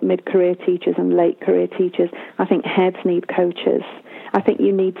support mid-career teachers and late-career teachers. I think heads need coaches. I think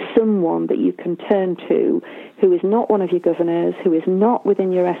you need someone that you can turn to who is not one of your governors, who is not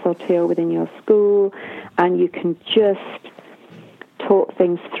within your SLT or within your school, and you can just talk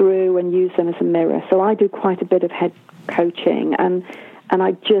things through and use them as a mirror. So I do quite a bit of head coaching, and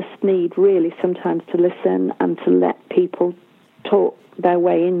I just need really sometimes to listen and to let people talk their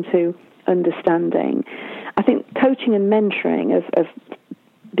way into understanding. I think coaching and mentoring of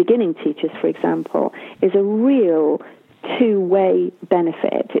beginning teachers, for example, is a real two-way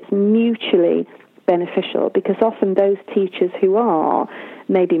benefit. It's mutually beneficial, because often those teachers who are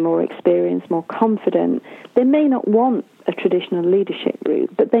maybe more experienced, more confident, they may not want a traditional leadership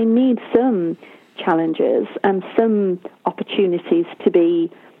route, but they need some challenges and some opportunities to be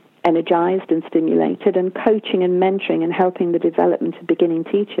energized and stimulated, and coaching and mentoring and helping the development of beginning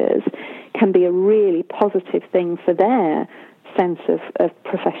teachers can be a really positive thing for their sense of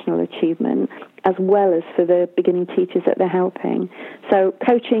professional achievement, as well as for the beginning teachers that they're helping. So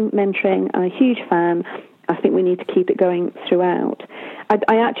coaching, mentoring, I'm a huge fan. I think we need to keep it going throughout.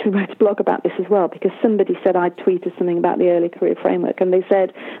 I actually wrote a blog about this as well, because somebody said I'd tweeted something about the early career framework, and they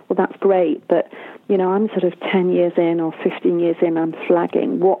said, well, that's great, but, you know, I'm sort of 10 years in or 15 years in, I'm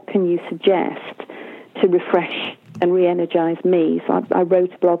flagging. What can you suggest to refresh and re-energize me? So I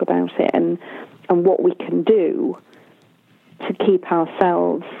wrote a blog about it and what we can do to keep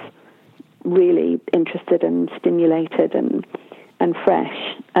ourselves really interested and stimulated and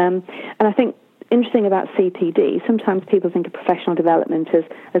fresh. And I think interesting about CPD, sometimes people think of professional development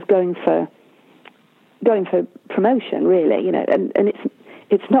as going for promotion, really, you know, and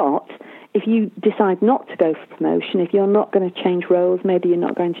it's not. If you decide not to go for promotion, if you're not going to change roles, maybe you're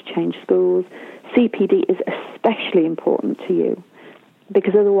not going to change schools, CPD is especially important to you,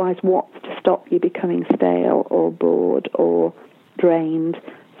 because otherwise what's to stop you becoming stale or bored or drained?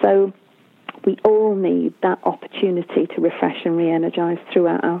 So we all need that opportunity to refresh and re-energize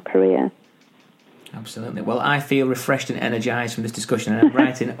throughout our career. Absolutely. Well, I feel refreshed and energised from this discussion, and I'm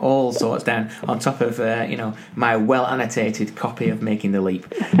writing all sorts down on top of, my well-annotated copy of Making the Leap.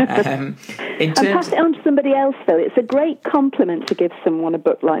 And pass it on to somebody else, though. It's a great compliment to give someone a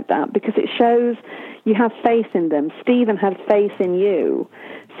book like that, because it shows you have faith in them. Stephen had faith in you.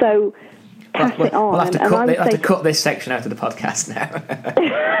 So pass it on. We'll have to cut this section out of the podcast now.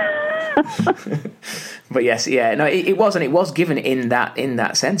 But yes, yeah, no, it was given in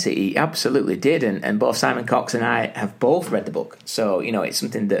that sense. He absolutely did, and both Simon Cox and I have both read the book. So, you know, it's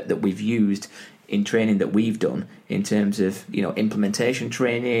something that we've used in training that we've done in terms of, you know, implementation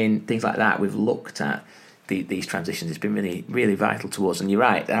training, things like that. We've looked at these transitions. It's been really, really vital to us. And you're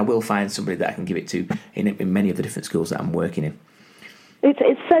right, I will find somebody that I can give it to in many of the different schools that I'm working in.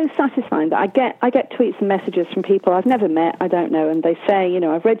 It's so satisfying that I get tweets and messages from people I've never met, I don't know, and they say, you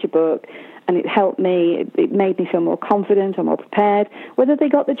know, I've read your book and it helped me, it made me feel more confident or more prepared, whether they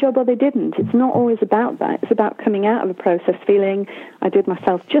got the job or they didn't. It's not always about that. It's about coming out of a process feeling I did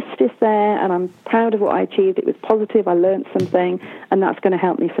myself justice there and I'm proud of what I achieved. It was positive, I learned something, and that's going to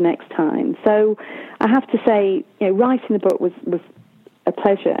help me for next time. So I have to say, you know, writing the book was a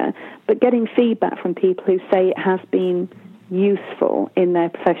pleasure, but getting feedback from people who say it has been useful in their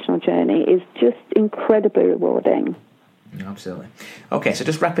professional journey is just incredibly rewarding. Absolutely. Okay, so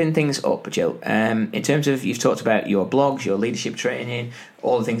just wrapping things up, Jill. In terms of, you've talked about your blogs, your leadership training,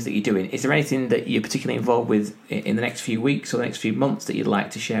 all the things that you're doing. Is there anything that you're particularly involved with in the next few weeks or the next few months that you'd like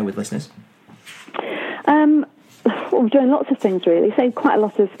to share with listeners? We're doing lots of things, really. So quite a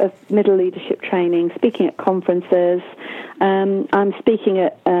lot of middle leadership training, speaking at conferences. I'm speaking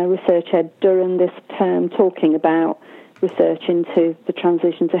at Research Ed Durham this term, talking about research into the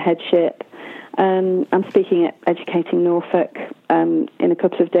transition to headship. I'm speaking at Educating Norfolk in a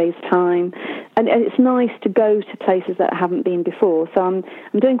couple of days' time. And it's nice to go to places that I haven't been before. So I'm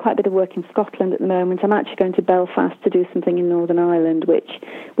doing quite a bit of work in Scotland at the moment. I'm actually going to Belfast to do something in Northern Ireland,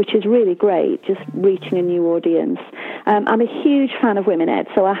 which is really great, just reaching a new audience. I'm a huge fan of Women Ed,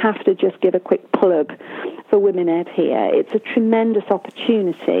 so I have to just give a quick plug for Women Ed here. It's a tremendous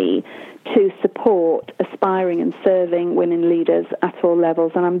opportunity to support aspiring and serving women leaders at all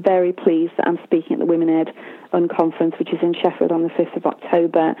levels. And I'm very pleased that I'm speaking at the Women Ed Unconference, which is in Sheffield on the 5th of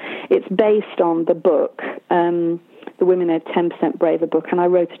October. It's based on the book, the Women Ed 10% Braver book, and I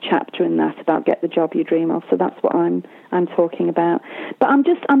wrote a chapter in that about Get the Job You Dream Of, so that's what I'm talking about. But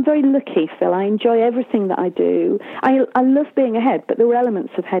I'm very lucky, Phil. I enjoy everything that I do. I love being ahead, but there were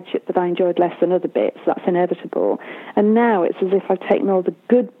elements of headship that I enjoyed less than other bits. That's inevitable. And now it's as if I've taken all the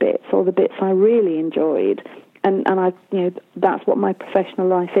good bits, all the bits I really enjoyed, and I, you know, that's what my professional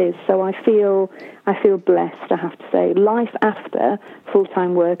life is. So I feel blessed, I have to say. Life after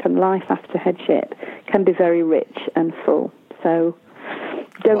full-time work and life after headship can be very rich and full. So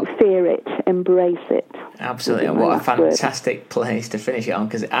don't fear it, embrace it. Absolutely, and what a fantastic place to finish it on,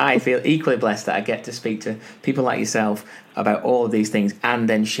 because I feel equally blessed that I get to speak to people like yourself about all of these things and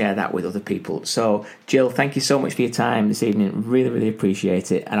then share that with other people. So, Jill, thank you so much for your time this evening. Really, really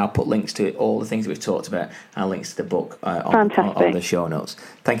appreciate it. And I'll put links to all the things that we've talked about and links to the book on the show notes.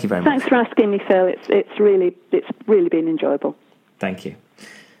 Thank you very much. Thanks for asking me, Phil. It's really been enjoyable. Thank you.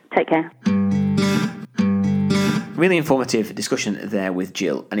 Take care. Really informative discussion there with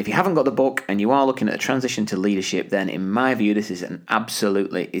Jill. And if you haven't got the book and you are looking at a transition to leadership, then in my view, this is an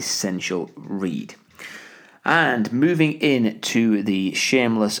absolutely essential read. And moving into the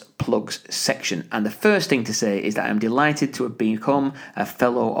shameless plugs section. And the first thing to say is that I'm delighted to have become a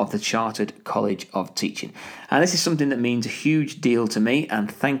fellow of the Chartered College of Teaching. And this is something that means a huge deal to me.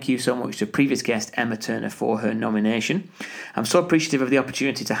 And thank you so much to previous guest Emma Turner for her nomination. I'm so appreciative of the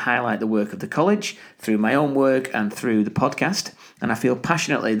opportunity to highlight the work of the college through my own work and through the podcast. And I feel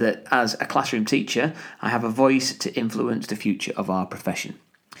passionately that as a classroom teacher, I have a voice to influence the future of our profession.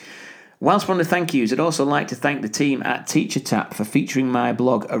 Whilst we're on the thank yous, I'd also like to thank the team at TeacherTapp for featuring my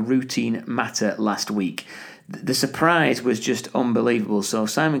blog A Routine Matter last week. The surprise was just unbelievable. So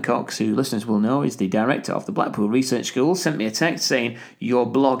Simon Cox, who listeners will know is the director of the Blackpool Research School, sent me a text saying, your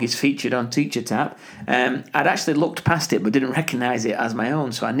blog is featured on TeacherTapp. I'd actually looked past it but didn't recognise it as my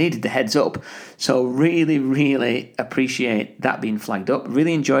own, so I needed the heads up. So really appreciate that being flagged up.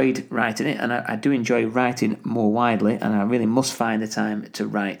 Really enjoyed writing it, and I do enjoy writing more widely, and I really must find the time to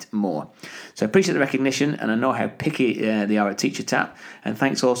write more. So I appreciate the recognition, and I know how picky they are at TeacherTapp, and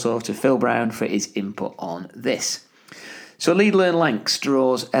thanks also to Phil Brown for his input on this. So Lead Learn Lancs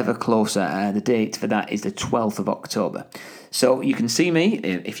draws ever closer. The date for that is the 12th of October. So you can see me,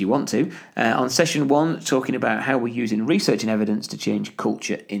 if you want to, on session 1 talking about how we're using research and evidence to change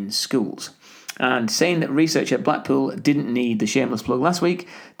culture in schools. And saying that research at Blackpool didn't need the shameless plug last week,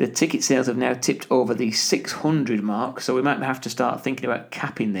 the ticket sales have now tipped over the 600 mark, so we might have to start thinking about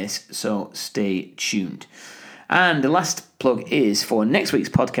capping this, so stay tuned. And the last plug is for next week's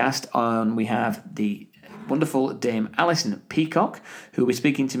podcast. We have the wonderful Dame Alison Peacock, who will be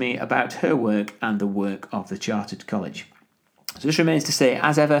speaking to me about her work and the work of the Chartered College. So just remains to say,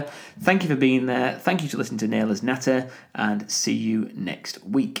 as ever, thank you for being there, thank you to listening to Naylor's Natter, and see you next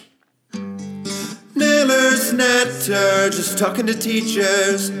week. Naylor's Natter, just talking to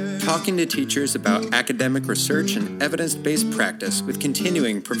teachers. Talking to teachers about academic research and evidence-based practice with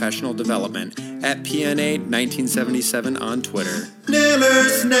continuing professional development at PNA 1977 on Twitter.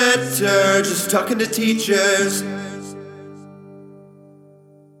 Naylor's Natter, just talking to teachers.